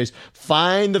Thursdays.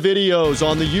 Find the videos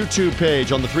on the YouTube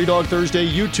page, on the Three Dog Thursday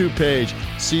YouTube page.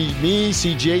 See me,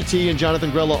 see JT and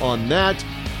Jonathan Grella on that.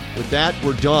 With that,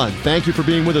 we're done. Thank you for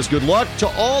being with us. Good luck to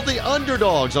all the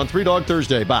underdogs on Three Dog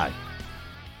Thursday. Bye.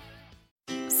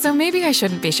 So maybe I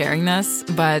shouldn't be sharing this,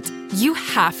 but you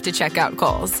have to check out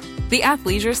Kohl's. The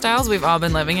athleisure styles we've all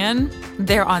been living in,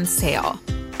 they're on sale.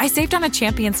 I saved on a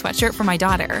Champion sweatshirt for my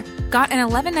daughter, got an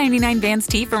 $11.99 Vans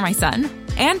tee for my son,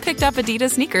 and picked up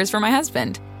Adidas sneakers for my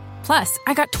husband. Plus,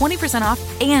 I got 20%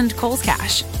 off and Kohl's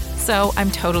Cash. So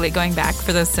I'm totally going back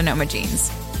for those Sonoma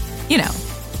jeans. You know,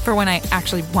 for when I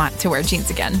actually want to wear jeans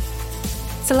again.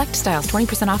 Select styles,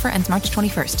 20% offer ends March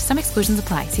 21st. Some exclusions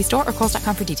apply. See store or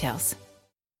Kohl's.com for details.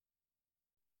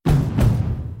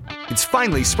 It's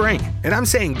finally spring, and I'm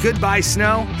saying goodbye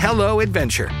snow, hello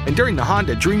adventure. And during the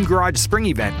Honda Dream Garage Spring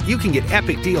Event, you can get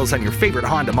epic deals on your favorite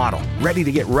Honda model. Ready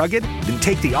to get rugged? Then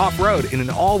take the off-road in an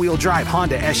all-wheel drive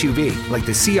Honda SUV, like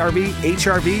the CR-V,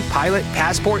 HR-V, Pilot,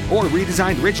 Passport, or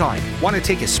redesigned Ridgeline. Want to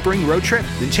take a spring road trip?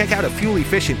 Then check out a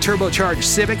fuel-efficient turbocharged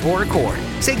Civic or Accord.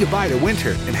 Say goodbye to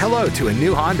winter and hello to a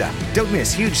new Honda. Don't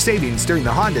miss huge savings during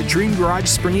the Honda Dream Garage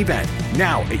Spring Event.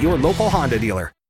 Now at your local Honda dealer.